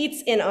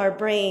repeats in our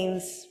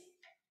brains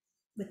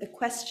with the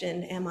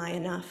question, am I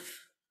enough?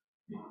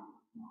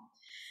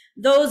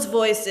 Those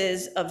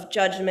voices of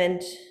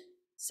judgment,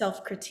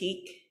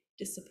 self-critique,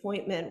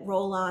 disappointment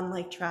roll on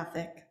like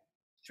traffic,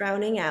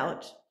 drowning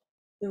out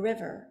the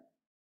river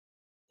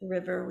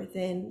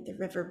within, the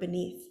river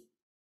beneath.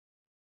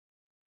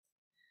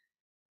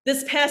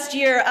 This past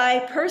year,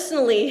 I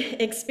personally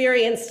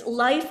experienced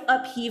life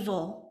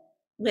upheaval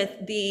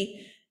with the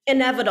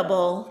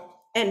inevitable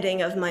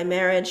ending of my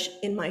marriage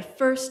in my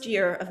first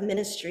year of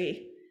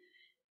ministry.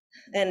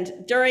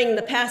 And during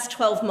the past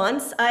 12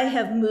 months, I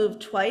have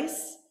moved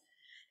twice,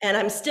 and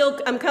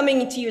I'm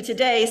coming to you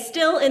today,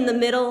 still in the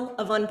middle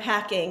of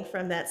unpacking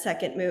from that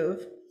second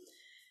move.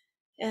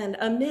 And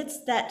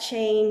amidst that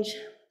change,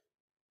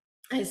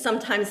 I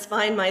sometimes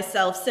find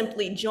myself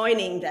simply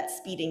joining that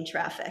speeding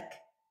traffic,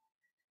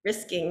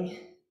 risking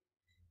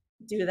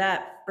do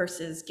that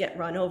versus get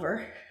run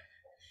over.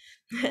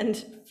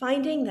 And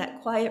finding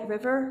that quiet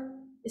river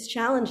is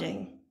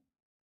challenging,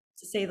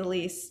 to say the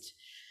least.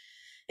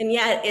 And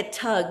yet it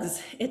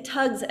tugs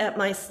at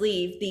my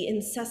sleeve, the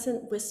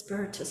incessant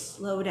whisper to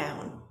slow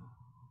down.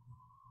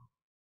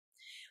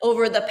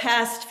 Over the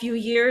past few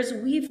years,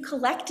 we've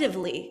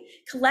collectively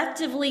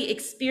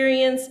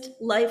experienced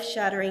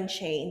life-shattering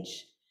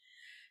change.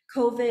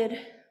 COVID,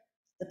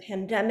 the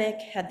pandemic,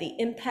 had the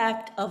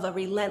impact of a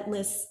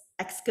relentless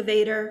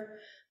excavator,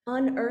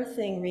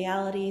 unearthing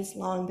realities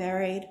long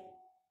buried,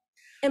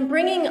 and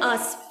bringing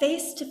us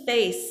face to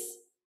face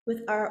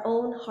with our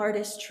own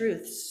hardest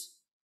truths,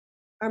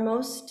 our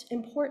most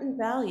important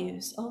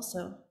values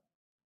also.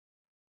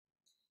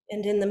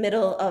 And in the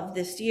middle of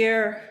this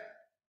year,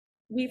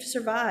 we've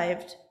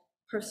survived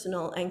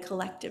personal and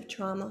collective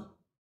trauma.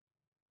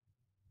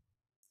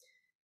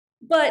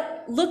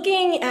 But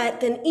looking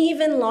at an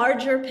even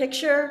larger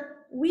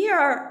picture, we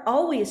are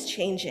always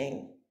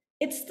changing.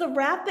 It's the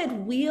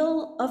rapid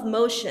wheel of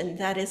motion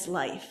that is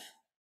life,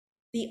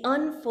 the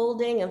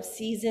unfolding of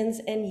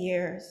seasons and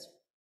years.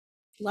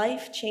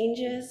 Life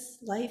changes,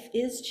 life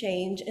is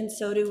change, and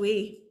so do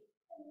we.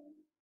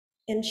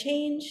 And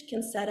change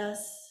can set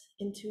us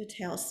into a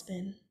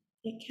tailspin.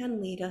 It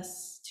can lead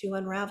us to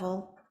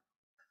unravel.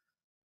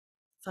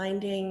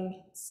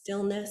 Finding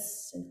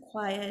stillness and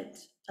quiet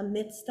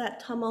amidst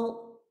that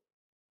tumult,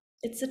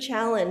 it's a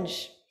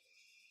challenge.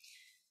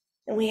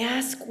 And we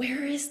ask,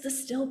 where is the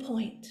still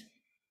point?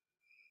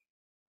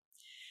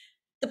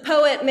 The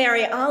poet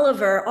Mary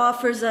Oliver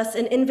offers us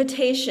an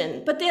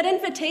invitation, but that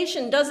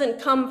invitation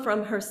doesn't come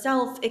from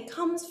herself. It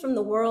comes from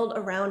the world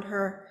around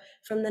her,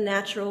 from the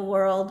natural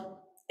world.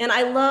 And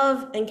I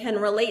love and can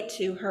relate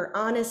to her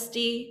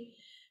honesty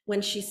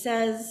when she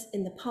says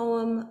in the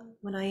poem,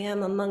 "When I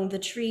am among the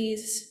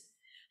trees,"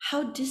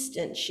 how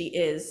distant she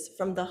is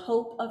from the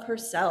hope of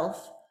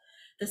herself,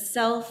 the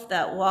self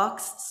that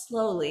walks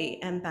slowly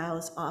and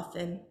bows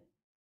often.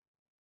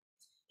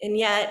 And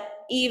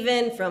yet,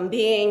 even from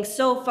being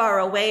so far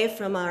away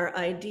from our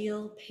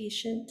ideal,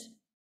 patient,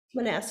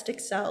 monastic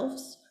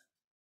selves,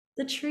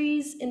 the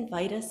trees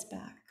invite us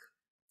back.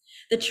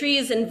 The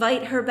trees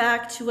invite her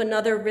back to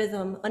another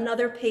rhythm,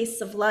 another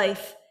pace of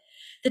life.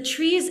 The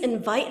trees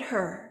invite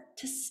her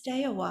to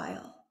stay a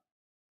while,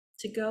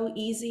 to go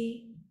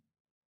easy,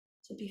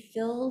 to be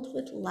filled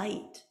with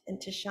light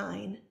and to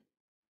shine.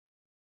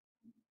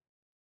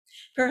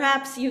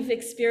 Perhaps you've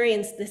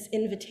experienced this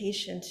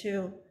invitation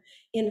too,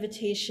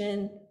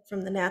 invitation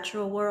from the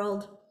natural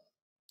world,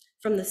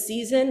 from the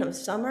season of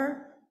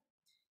summer,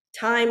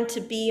 time to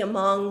be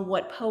among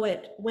what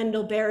poet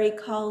Wendell Berry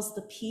calls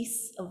the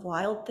peace of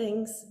wild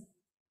things.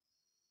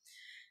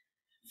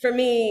 For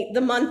me,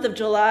 the month of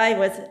July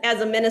was,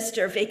 as a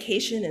minister,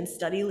 vacation and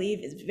study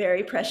leave is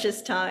very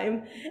precious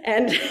time.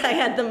 And I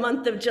had the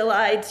month of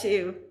July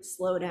to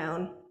slow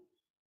down,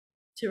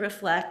 to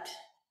reflect,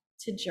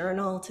 to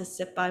journal, to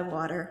sit by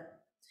water,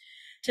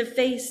 to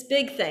face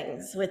big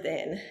things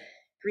within,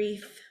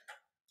 grief,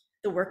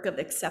 the work of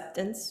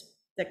acceptance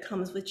that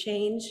comes with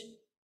change.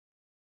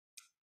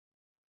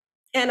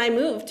 And I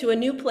moved to a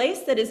new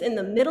place that is in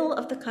the middle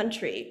of the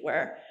country,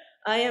 where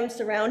I am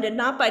surrounded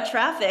not by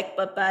traffic,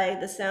 but by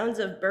the sounds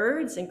of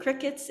birds and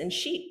crickets and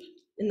sheep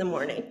in the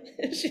morning.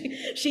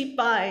 Sheep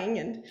buying,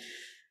 and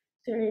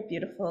very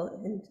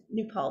beautiful in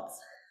New Paltz.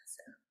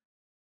 So.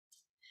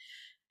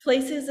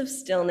 Places of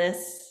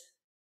stillness,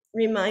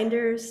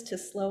 reminders to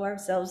slow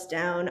ourselves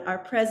down, are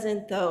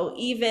present, though,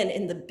 even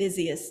in the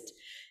busiest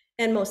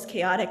and most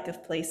chaotic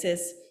of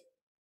places.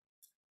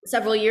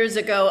 Several years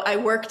ago, I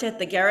worked at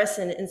the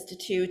Garrison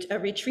Institute, a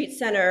retreat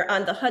center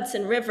on the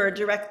Hudson River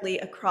directly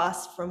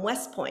across from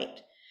West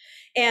Point.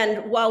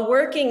 And while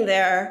working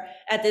there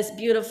at this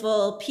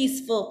beautiful,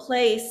 peaceful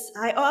place,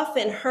 I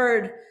often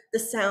heard the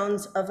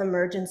sounds of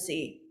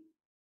emergency,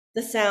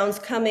 the sounds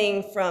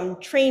coming from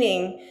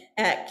training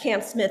at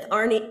Camp Smith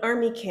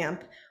Army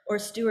Camp or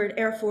Stewart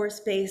Air Force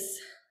Base,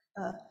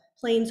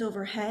 planes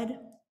overhead,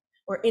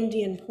 or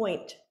Indian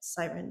Point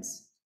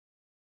sirens.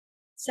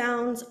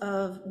 Sounds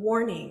of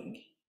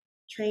warning,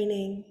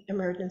 training,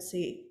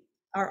 emergency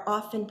are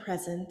often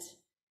present.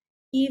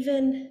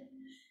 Even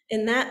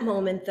in that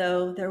moment,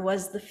 though, there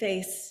was the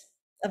face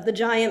of the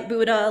giant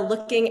Buddha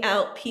looking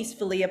out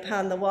peacefully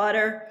upon the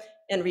water,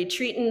 and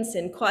retreatants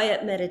in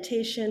quiet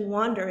meditation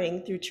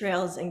wandering through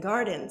trails and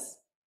gardens.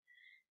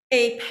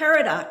 A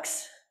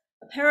paradox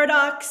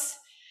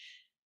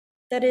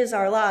that is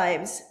our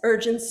lives,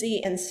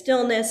 urgency and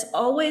stillness,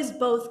 always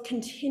both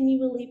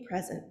continually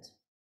present.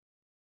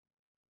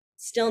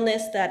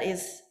 Stillness that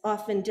is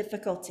often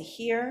difficult to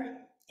hear,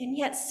 and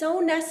yet so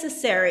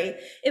necessary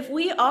if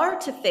we are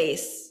to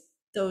face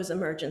those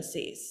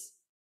emergencies,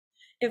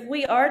 if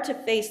we are to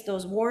face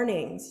those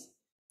warnings,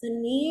 the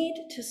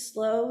need to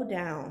slow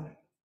down,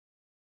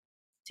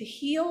 to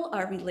heal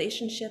our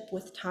relationship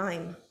with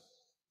time.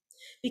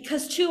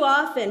 Because too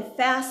often,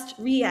 fast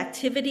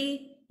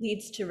reactivity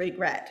leads to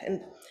regret.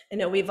 And I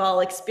know we've all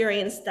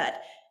experienced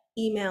that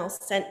email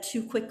sent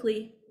too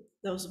quickly,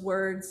 those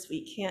words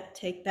we can't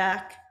take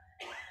back.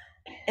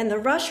 And the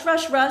rush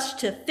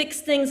to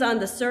fix things on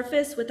the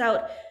surface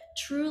without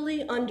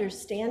truly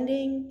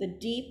understanding the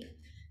deep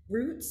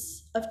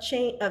roots of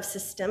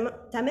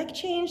systemic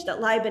change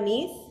that lie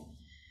beneath.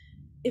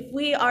 If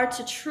we are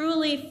to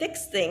truly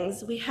fix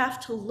things, we have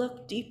to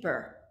look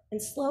deeper.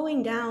 And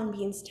slowing down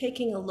means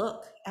taking a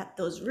look at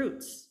those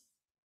roots.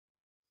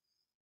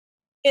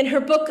 In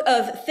her book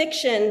of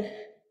fiction,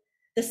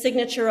 The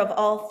Signature of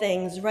All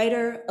Things,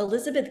 writer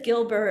Elizabeth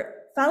Gilbert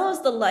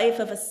follows the life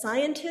of a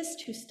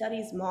scientist who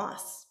studies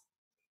moss.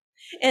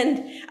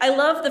 And I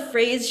love the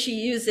phrase she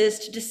uses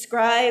to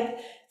describe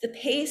the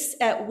pace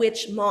at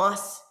which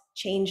moss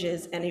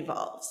changes and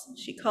evolves.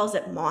 She calls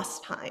it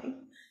moss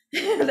time.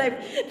 And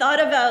I've thought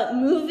about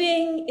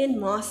moving in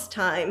moss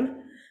time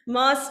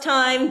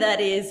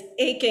that is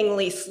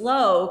achingly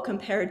slow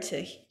compared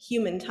to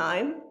human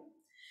time.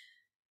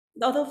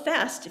 although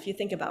fast if you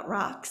think about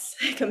rocks.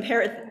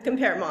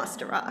 Compare moss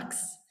to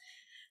rocks.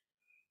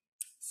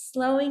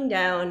 Slowing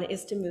down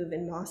is to move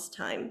in moss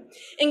time.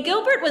 And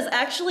Gilbert was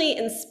actually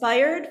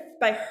inspired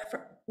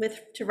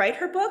to write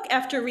her book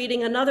after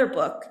reading another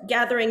book,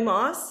 Gathering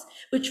Moss,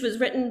 which was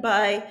written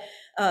by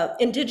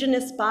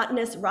Indigenous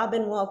botanist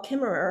Robin Wall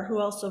Kimmerer, who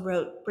also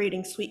wrote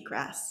Braiding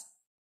Sweetgrass.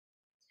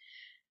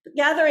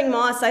 Gathering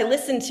Moss, I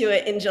listened to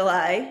it in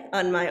July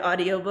on my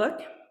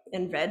audiobook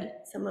and read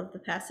some of the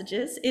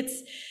passages.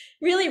 It's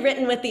really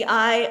written with the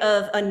eye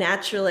of a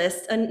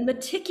naturalist, a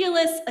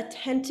meticulous,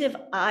 attentive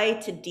eye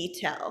to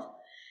detail.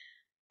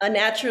 A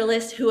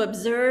naturalist who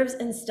observes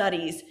and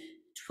studies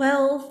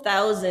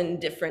 12,000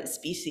 different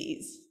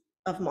species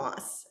of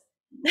moss.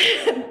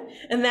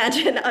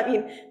 Imagine, I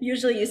mean,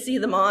 usually you see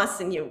the moss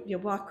and you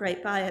walk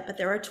right by it, but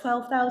there are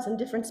 12,000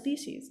 different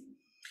species.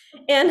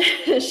 And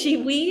she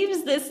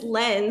weaves this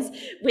lens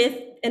with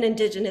an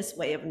indigenous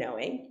way of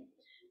knowing,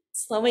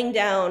 slowing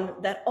down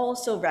that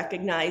also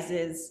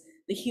recognizes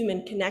the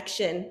human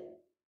connection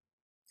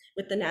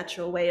with the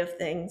natural way of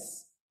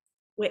things,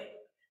 with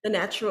the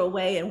natural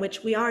way in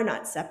which we are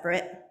not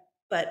separate,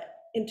 but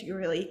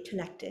integrally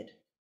connected.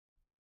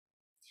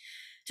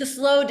 To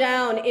slow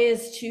down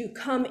is to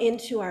come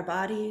into our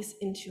bodies,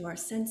 into our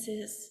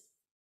senses,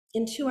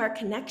 into our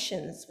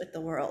connections with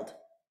the world.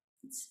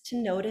 It's to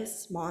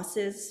notice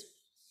mosses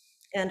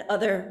and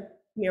other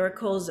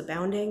miracles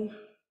abounding.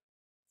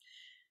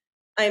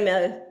 I'm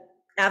an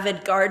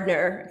avid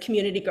gardener,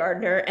 community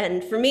gardener,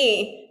 and for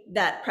me,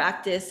 that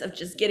practice of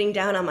just getting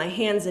down on my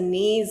hands and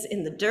knees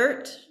in the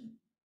dirt,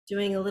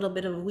 doing a little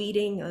bit of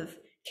weeding of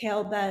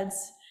kale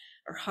beds,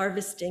 or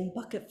harvesting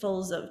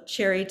bucketfuls of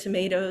cherry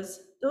tomatoes,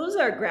 those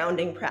are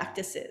grounding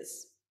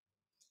practices.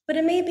 But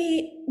it may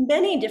be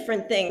many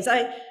different things.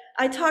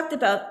 I talked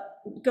about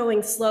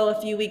going slow a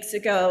few weeks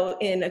ago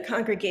in a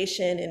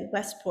congregation in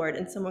Westport,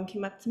 and someone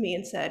came up to me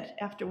and said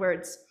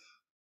afterwards,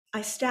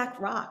 I stack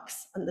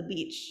rocks on the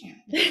beach.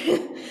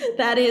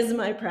 That is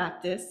my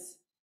practice.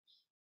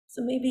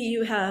 So maybe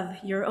you have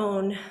your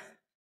own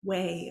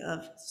way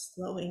of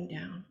slowing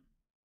down.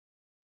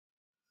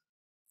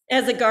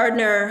 As a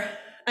gardener,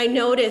 I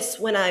notice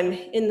when I'm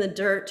in the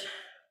dirt,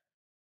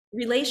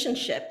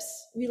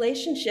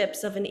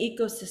 relationships of an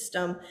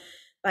ecosystem.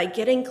 By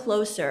getting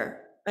closer,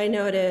 I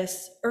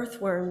notice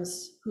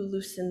earthworms who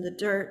loosen the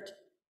dirt,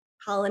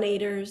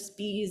 pollinators,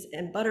 bees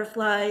and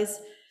butterflies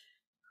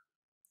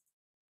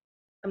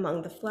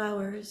among the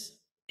flowers,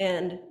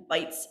 and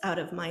bites out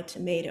of my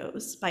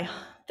tomatoes by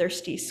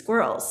thirsty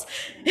squirrels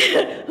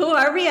who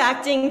are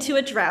reacting to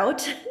a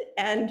drought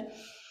and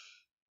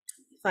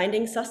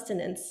finding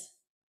sustenance.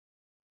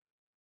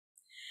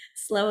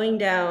 Slowing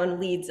down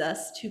leads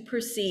us to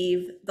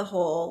perceive the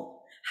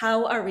whole,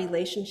 how our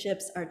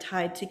relationships are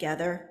tied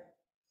together.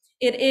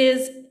 It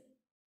is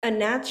a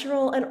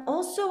natural and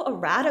also a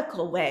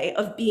radical way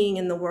of being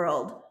in the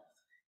world.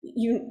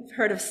 You've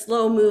heard of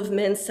slow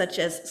movements such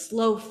as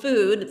slow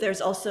food. There's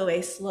also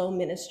a slow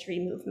ministry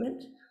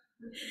movement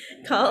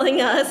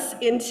calling us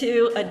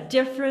into a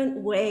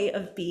different way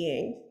of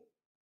being.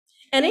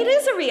 And it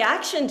is a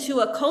reaction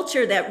to a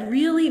culture that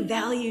really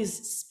values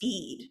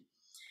speed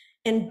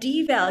and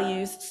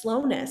devalues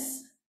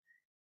slowness.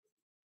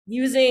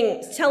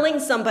 Telling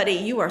somebody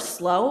you are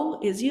slow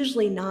is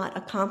usually not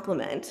a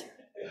compliment.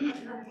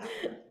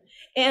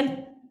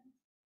 And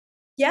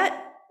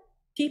yet,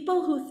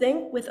 people who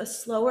think with a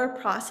slower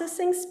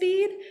processing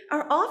speed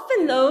are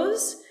often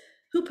those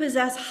who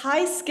possess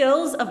high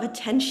skills of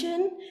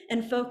attention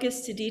and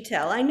focus to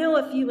detail. I know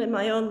a few in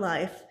my own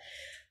life,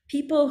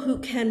 people who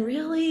can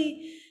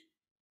really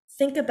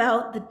think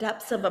about the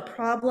depths of a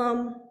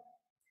problem,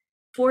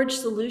 forge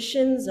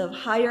solutions of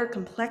higher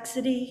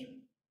complexity,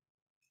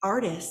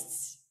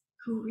 artists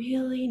who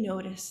really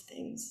notice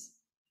things,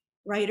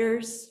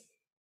 writers,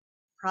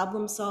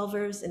 problem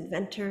solvers,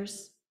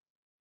 inventors.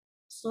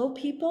 Slow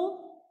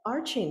people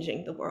are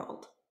changing the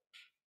world.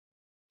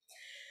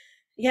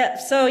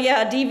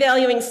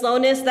 Devaluing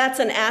slowness, that's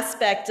an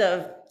aspect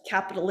of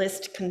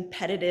capitalist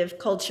competitive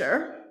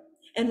culture.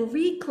 And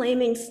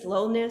reclaiming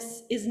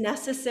slowness is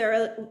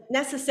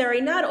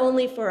necessary not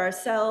only for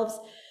ourselves,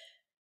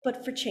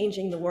 but for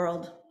changing the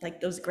world, like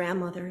those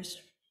grandmothers.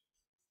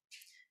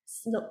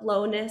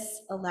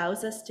 Slowness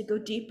allows us to go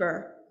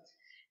deeper.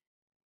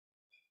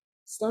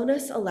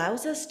 Slowness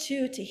allows us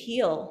to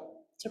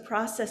heal, to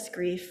process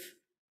grief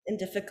and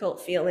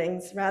difficult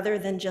feelings rather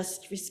than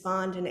just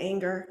respond in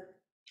anger.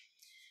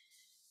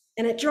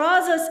 And it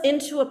draws us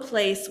into a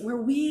place where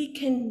we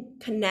can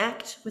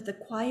connect with the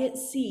quiet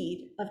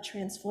seed of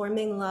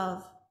transforming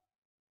love.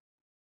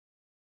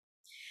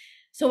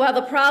 So while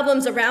the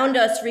problems around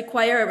us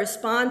require a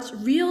response,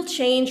 real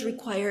change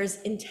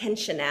requires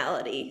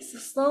intentionality. So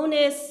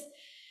slowness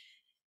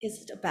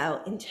is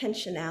about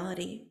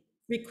intentionality,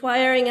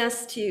 requiring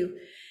us to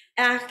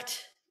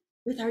act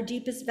with our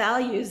deepest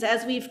values.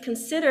 As we've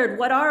considered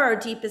what are our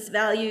deepest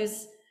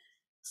values,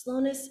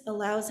 slowness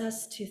allows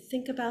us to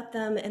think about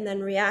them and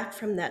then react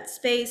from that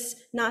space,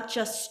 not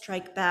just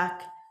strike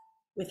back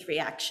with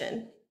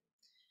reaction.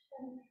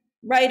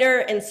 Writer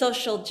and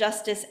social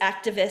justice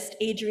activist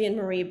Adrienne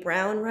Marie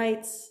Brown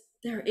writes,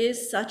 "There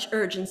is such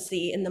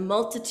urgency in the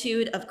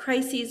multitude of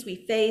crises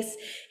we face,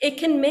 it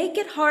can make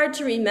it hard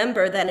to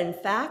remember that in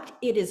fact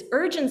it is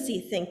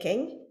urgency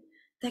thinking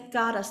that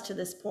got us to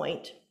this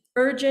point.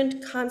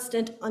 Urgent,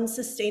 constant,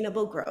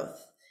 unsustainable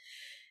growth.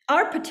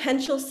 Our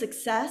potential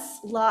success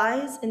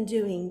lies in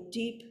doing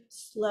deep,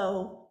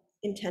 slow,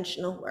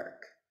 intentional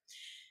work.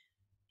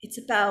 It's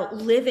about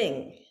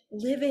living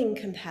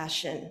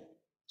compassion,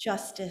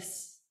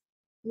 justice,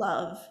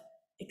 love,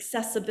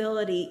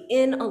 accessibility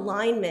in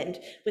alignment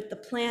with the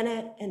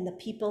planet and the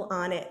people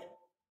on it.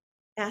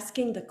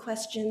 Asking the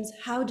questions,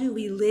 how do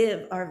we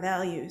live our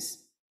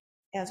values?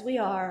 As we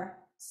are,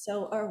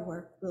 so our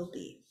work will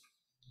be."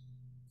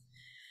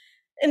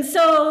 And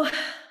so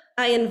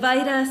I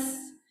invite us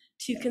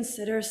to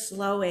consider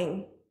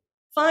slowing,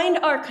 find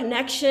our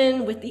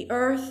connection with the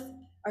earth,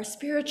 our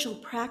spiritual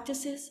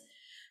practices,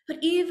 but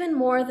even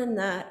more than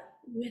that,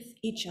 with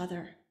each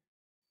other,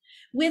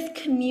 with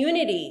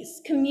communities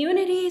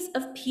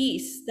of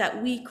peace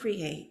that we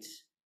create,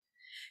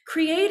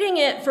 creating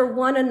it for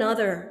one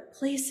another,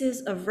 places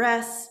of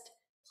rest,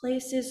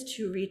 places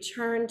to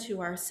return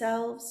to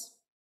ourselves.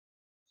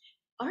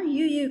 Our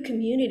UU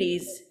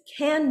communities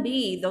can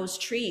be those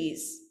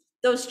trees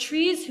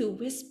who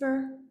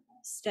whisper,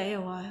 "Stay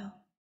a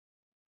while,"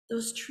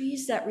 those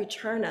trees that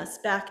return us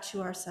back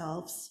to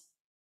ourselves.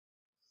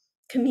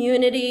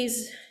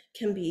 Communities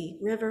can be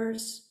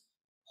rivers,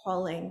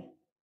 flowing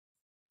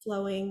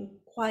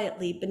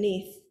quietly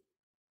beneath,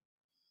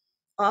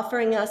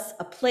 offering us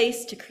a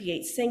place to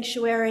create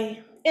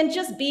sanctuary, and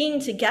just being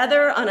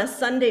together on a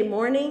Sunday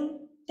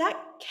morning,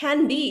 that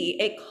can be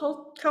a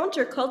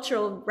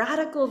countercultural,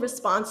 radical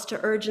response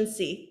to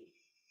urgency.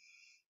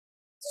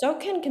 So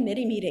can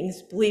committee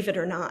meetings, believe it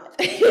or not.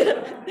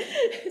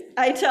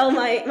 I tell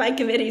my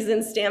committees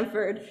in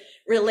Stamford,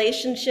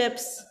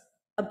 relationships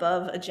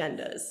above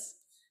agendas.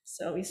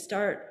 So we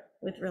start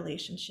with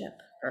relationship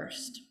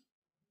first.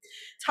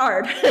 It's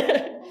hard.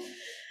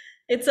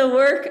 It's a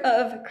work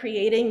of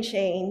creating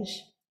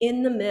change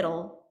in the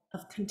middle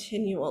of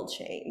continual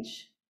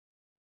change.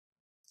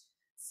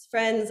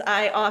 Friends,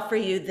 I offer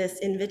you this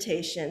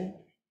invitation.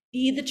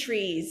 Be the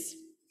trees,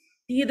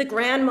 be the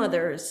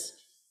grandmothers.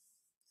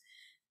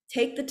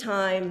 Take the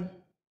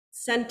time,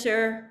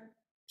 center,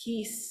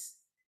 peace,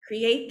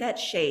 create that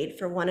shade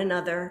for one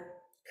another,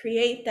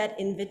 create that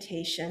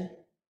invitation.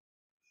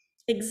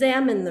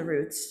 Examine the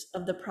roots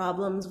of the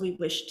problems we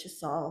wish to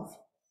solve.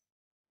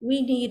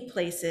 We need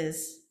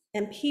places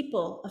and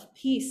people of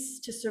peace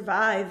to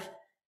survive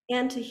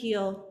and to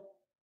heal.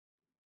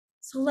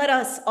 So let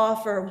us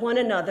offer one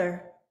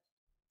another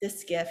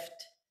this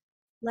gift.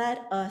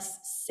 Let us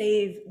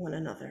save one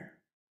another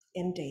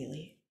and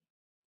daily.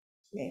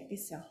 May it be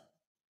so.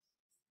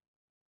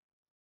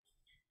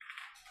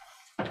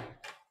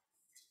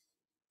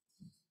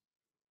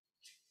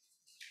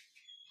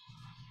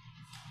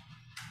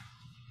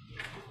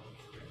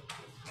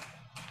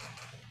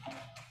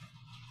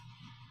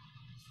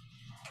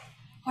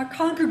 Our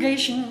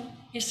congregation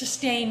is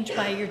sustained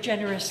by your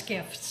generous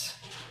gifts.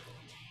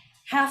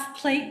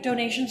 Half-plate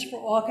donations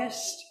for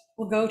August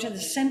will go to the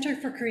Center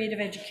for Creative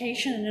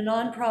Education and a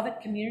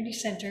nonprofit community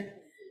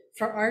center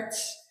for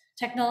arts,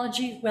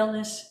 technology,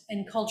 wellness,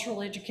 and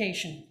cultural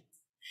education.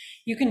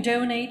 You can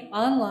donate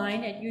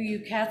online at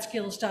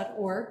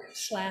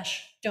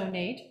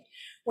uucatskills.org/donate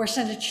or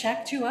send a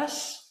check to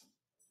us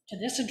to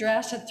this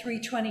address at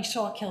 320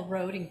 Sawkill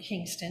Road in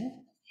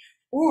Kingston,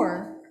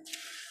 or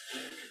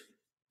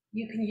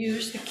you can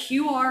use the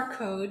QR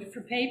code for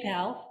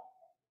PayPal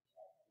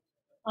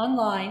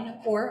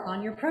online or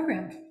on your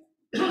program.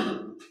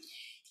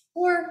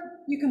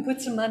 Or you can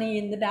put some money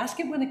in the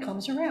basket when it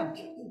comes around.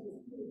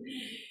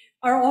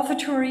 Our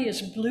offertory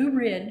is Blue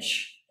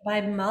Ridge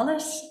by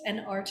Malice and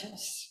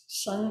Artists,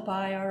 sung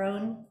by our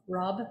own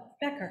Rob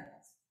Becker.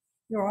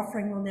 Your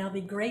offering will now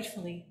be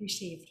gratefully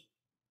received.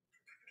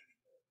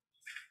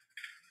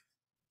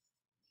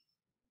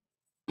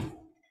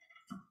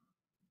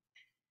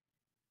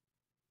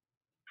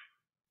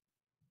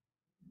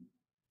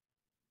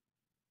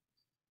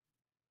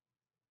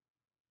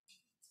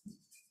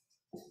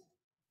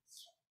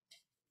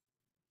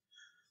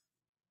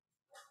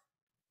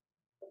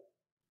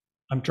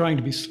 I'm trying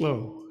to be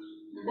slow.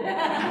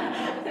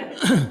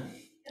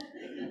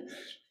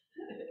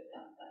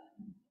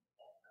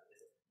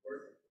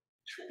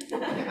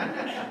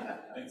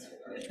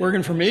 It's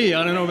working for me.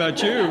 I don't know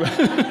about you.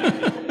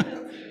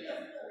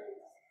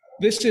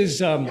 This is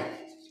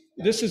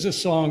a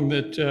song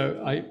that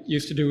I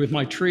used to do with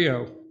my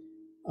trio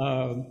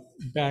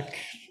back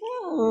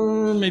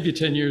maybe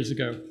 10 years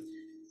ago.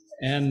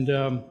 And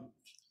I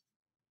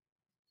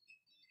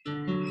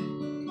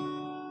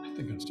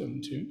think I'm still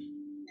in tune.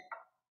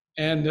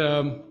 And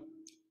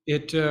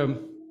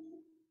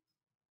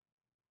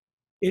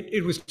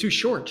it was too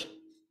short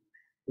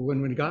when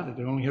we got it.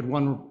 It only had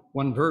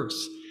one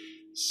verse.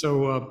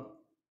 So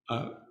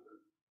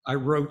I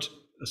wrote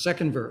a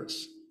second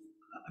verse.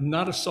 I'm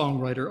not a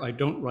songwriter. I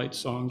don't write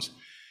songs.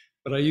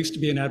 but I used to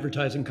be an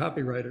advertising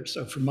copywriter.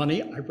 So for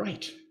money, I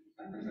write.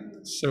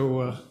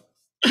 So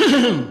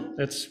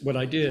that's what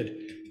I did.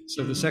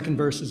 So the second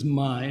verse is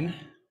mine.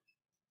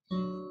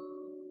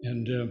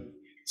 And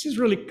this is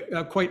really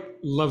a quite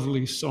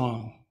lovely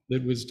song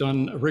that was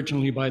done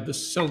originally by the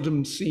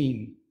Seldom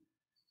Seen,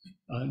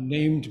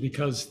 named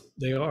because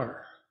they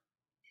are.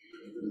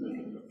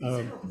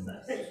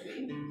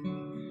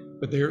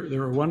 But they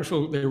were a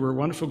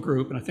wonderful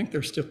group, and I think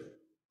they're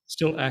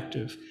still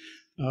active.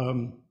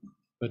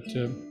 But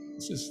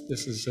this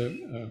is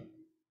a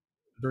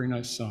very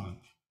nice song.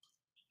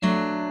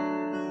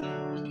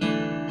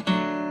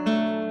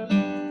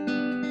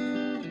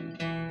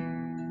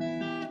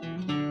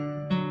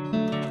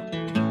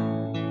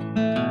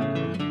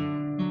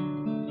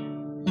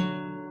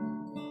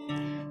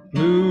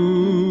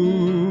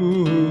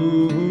 Blue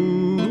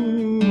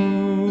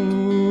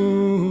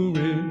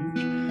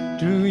Ridge,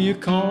 do you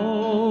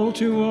call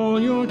to all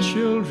your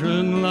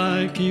children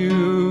like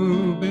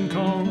you've been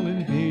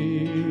calling here?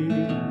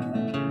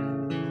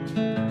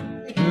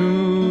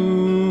 Blue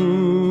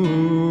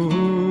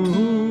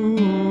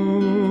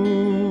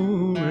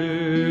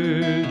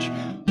Ridge,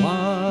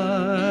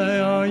 why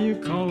are you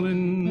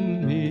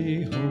calling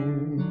me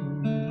home?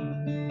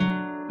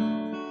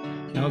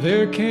 Now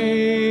there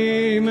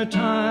came a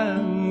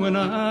time when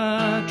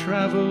I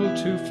traveled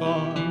too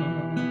far,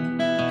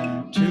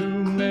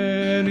 too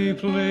many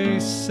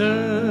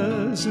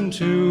places and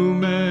too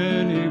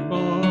many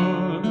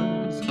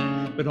bars,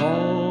 but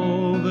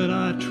all that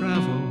I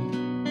traveled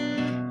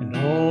and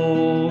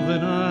all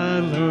that I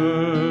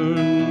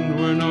learned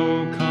were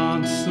no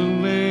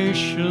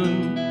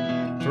consolation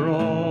for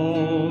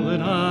all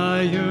that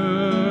I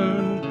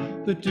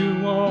yearned. The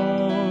dew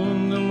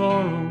on the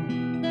laurel,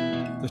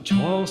 the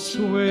tall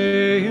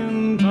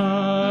swaying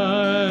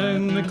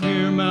pine, the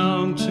clear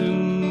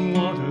mountain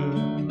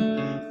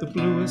water, the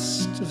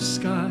bluest of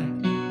sky.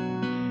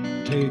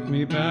 Take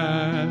me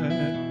back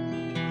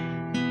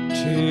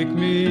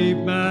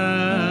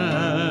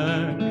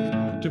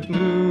to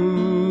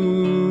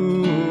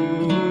Blue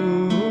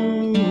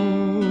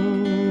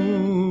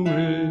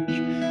Ridge.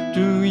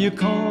 Do you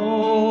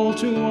call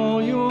to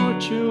all your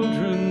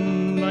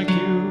children like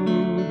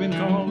you've been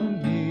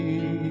calling me?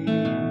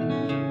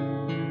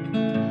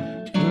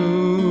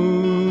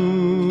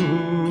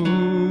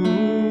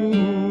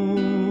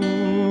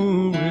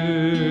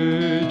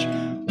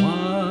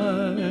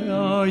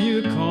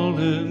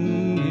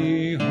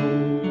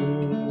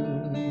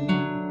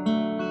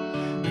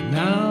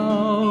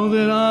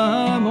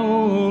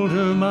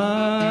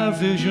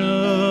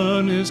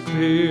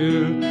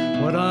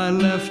 What I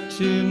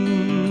left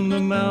in the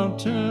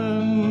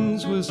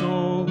mountains was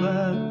all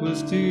that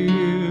was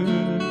dear.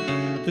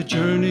 The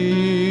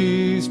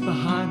journey's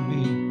behind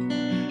me,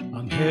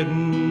 I'm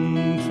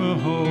heading for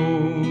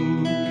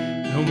home.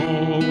 No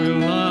more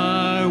will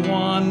I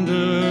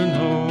wander,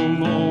 no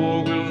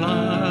more will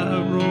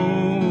I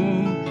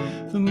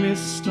roam. The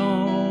mist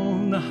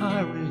on the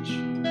high ridge,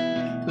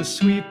 the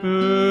sweet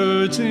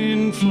birds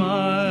in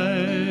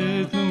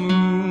flight, the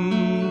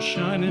moon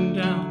shining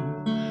down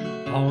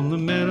on the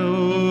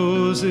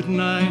meadows at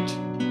night.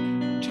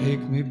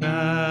 Take me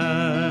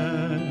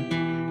back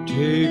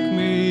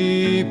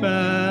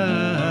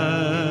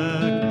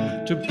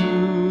to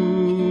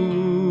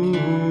Blue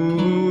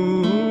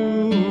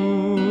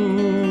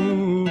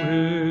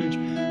Ridge.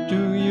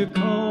 Do you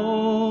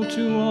call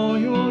to all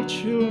your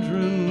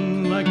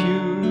children like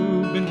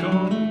you've been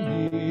calling me?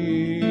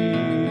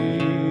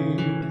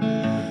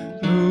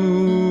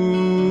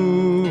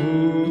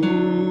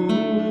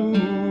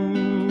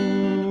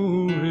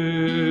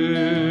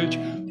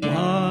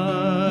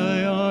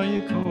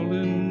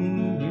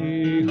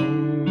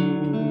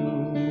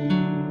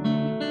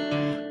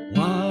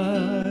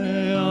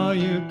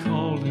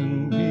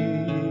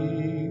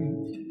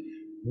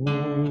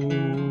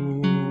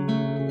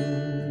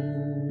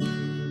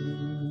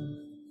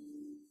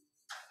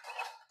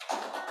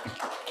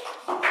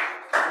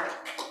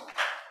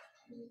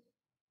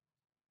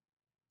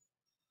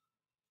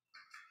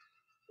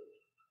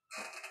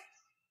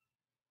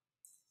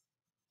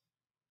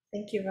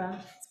 Thank you, Ra.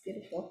 It's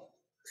beautiful.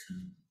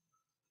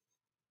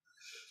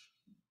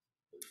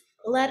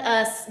 Let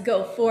us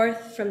go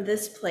forth from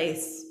this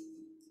place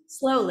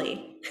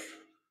slowly.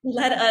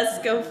 Let us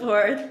go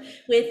forth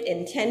with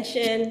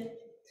intention,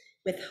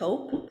 with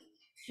hope,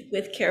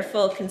 with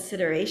careful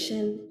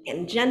consideration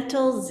and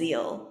gentle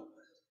zeal,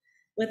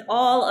 with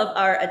all of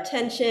our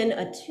attention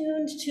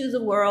attuned to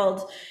the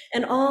world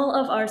and all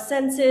of our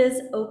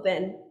senses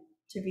open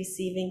to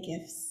receiving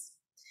gifts.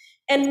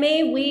 And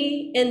may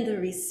we, in the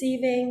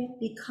receiving,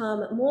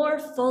 become more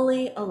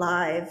fully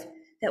alive,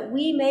 that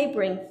we may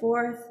bring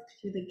forth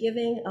through the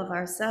giving of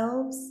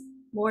ourselves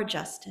more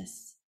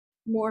justice,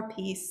 more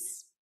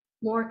peace,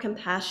 more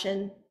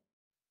compassion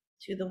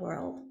to the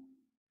world.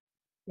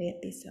 May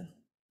it be so.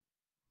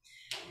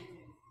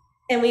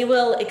 And we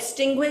will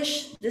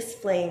extinguish this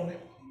flame,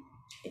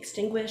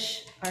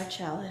 extinguish our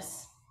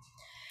chalice,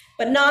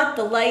 but not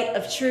the light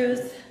of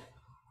truth,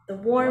 the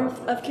warmth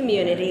of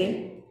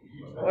community,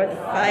 or the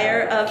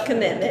fire of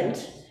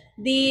commitment.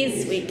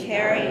 These we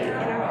carry in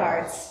our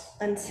hearts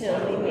until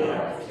we meet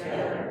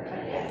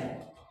again.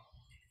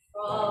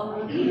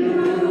 From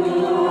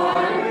you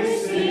I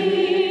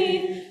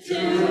receive, to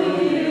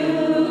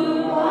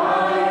you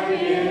I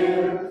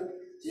give,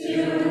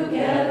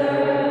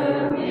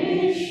 together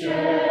we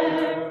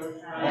share,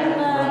 and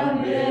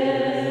on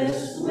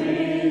this we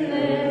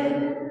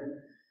live.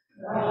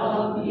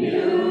 From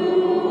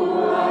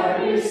you I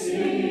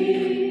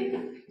receive,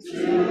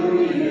 to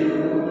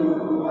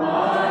you I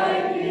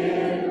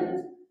give,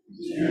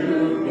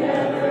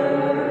 together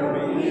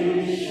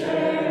we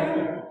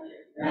share,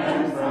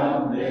 and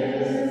from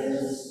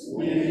this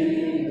we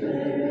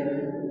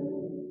live.